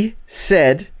he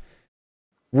said,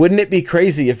 "Wouldn't it be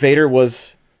crazy if Vader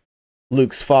was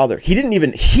Luke's father?" He did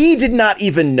not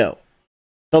even know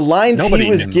the lines Nobody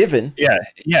was knew. Given. Yeah.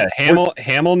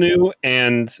 Hamill knew,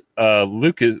 and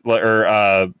Luke is,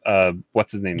 or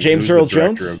what's his name? James Earl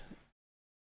Jones.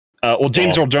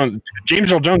 James Earl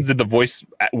Jones did the voice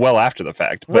well after the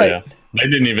fact, but right? I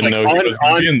didn't even know he was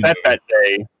on set that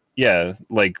day. Yeah,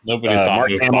 like nobody thought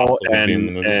Mark Hamill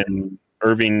and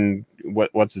Irving.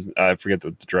 What's his? I forget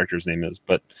what the director's name is,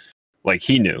 but like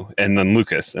he knew, and then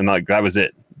Lucas, and like that was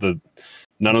it.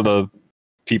 None of the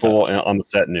people on the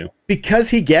set knew, because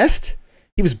he guessed.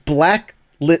 He was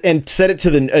and said it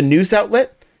to a news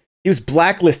outlet. He was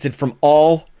blacklisted from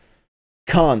all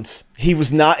cons. He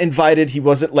was not invited. He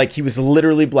wasn't he was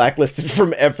literally blacklisted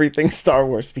from everything Star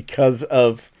Wars because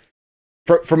of.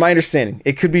 From my understanding,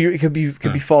 it could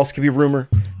be false, could be rumor,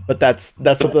 but that's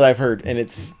something I've heard, and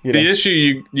it's the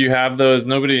issue you have though is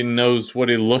nobody knows what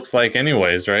he looks like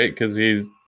anyways, right? Because he's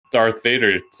Darth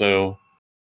Vader, so.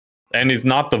 And he's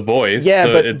not the voice. Yeah,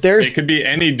 so but it could be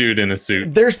any dude in a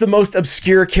suit. There's the most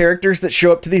obscure characters that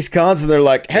show up to these cons, and they're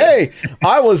like, "Hey,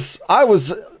 I was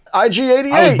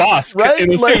IG-88. I was boss, right?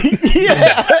 In a suit.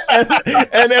 Yeah."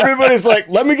 and everybody's like,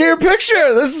 "Let me get your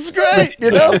picture. This is great.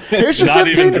 Here's your not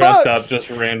 $15." Even dressed up, just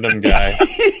random guy.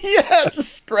 Yeah,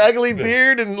 just scraggly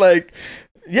beard and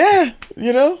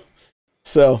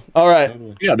So, all right.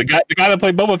 Yeah, the guy that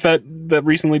played Boba Fett that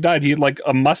recently died, he had like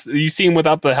a you see him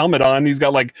without the helmet on, he's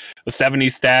got like a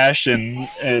 70s stash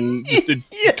and just it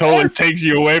yes. totally takes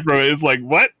you away from it. It's like,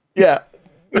 what? Yeah.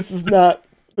 This is not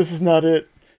it.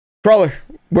 Crawler,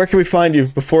 where can we find you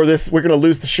before this? We're going to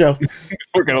lose the show.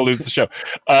 We're going to lose the show.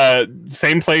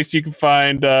 Same place you can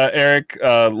find Eric.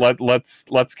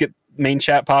 Let's get main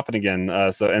chat popping again.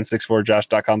 So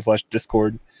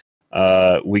n64josh.com/discord.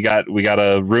 We got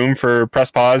a room for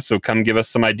press pause, so come give us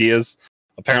some ideas.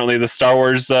 Apparently, the Star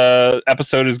Wars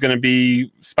episode is going to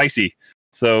be spicy,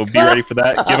 so be ready for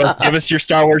that. Give us your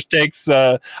Star Wars takes.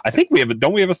 I think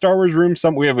don't we have a Star Wars room?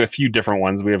 We have a few different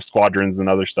ones. We have squadrons and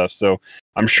other stuff. So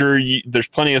I'm sure there's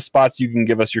plenty of spots you can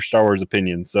give us your Star Wars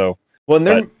opinion. So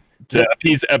to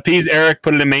appease Eric,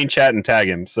 put it in main chat and tag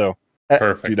him. So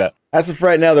perfect. Do that. As of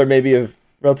right now, there may be a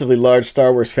relatively large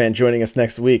Star Wars fan joining us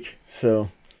next week. So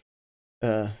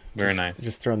very nice.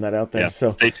 Just throwing that out there. Yeah, so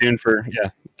stay tuned for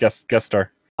guest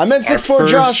star. I meant 6'4"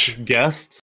 Josh.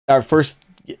 Guest. Our first,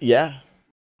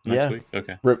 Next week?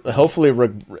 Okay. Hopefully,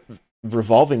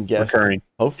 revolving guest. Recurring.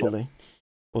 Hopefully,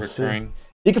 we'll Recurring. see.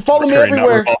 You can follow Recurring, me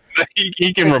everywhere.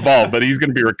 He can revolve, but he's going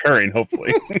to be recurring.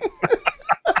 Hopefully.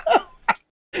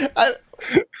 I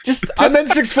meant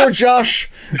 6'4" Josh.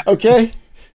 Okay,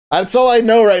 that's all I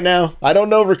know right now. I don't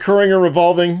know recurring or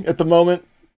revolving at the moment.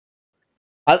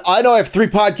 I know I have 3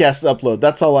 podcasts to upload.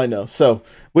 That's all I know. So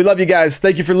we love you guys.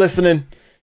 Thank you for listening.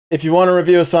 If you want to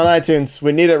review us on iTunes,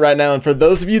 we need it right now. And for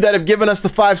those of you that have given us the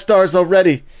 5 stars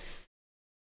already,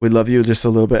 we love you just a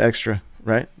little bit extra,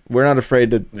 right? We're not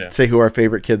afraid to say who our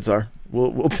favorite kids are.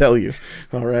 We'll tell you.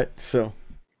 All right. So,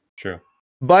 true.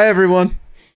 Bye, everyone.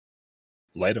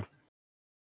 Later.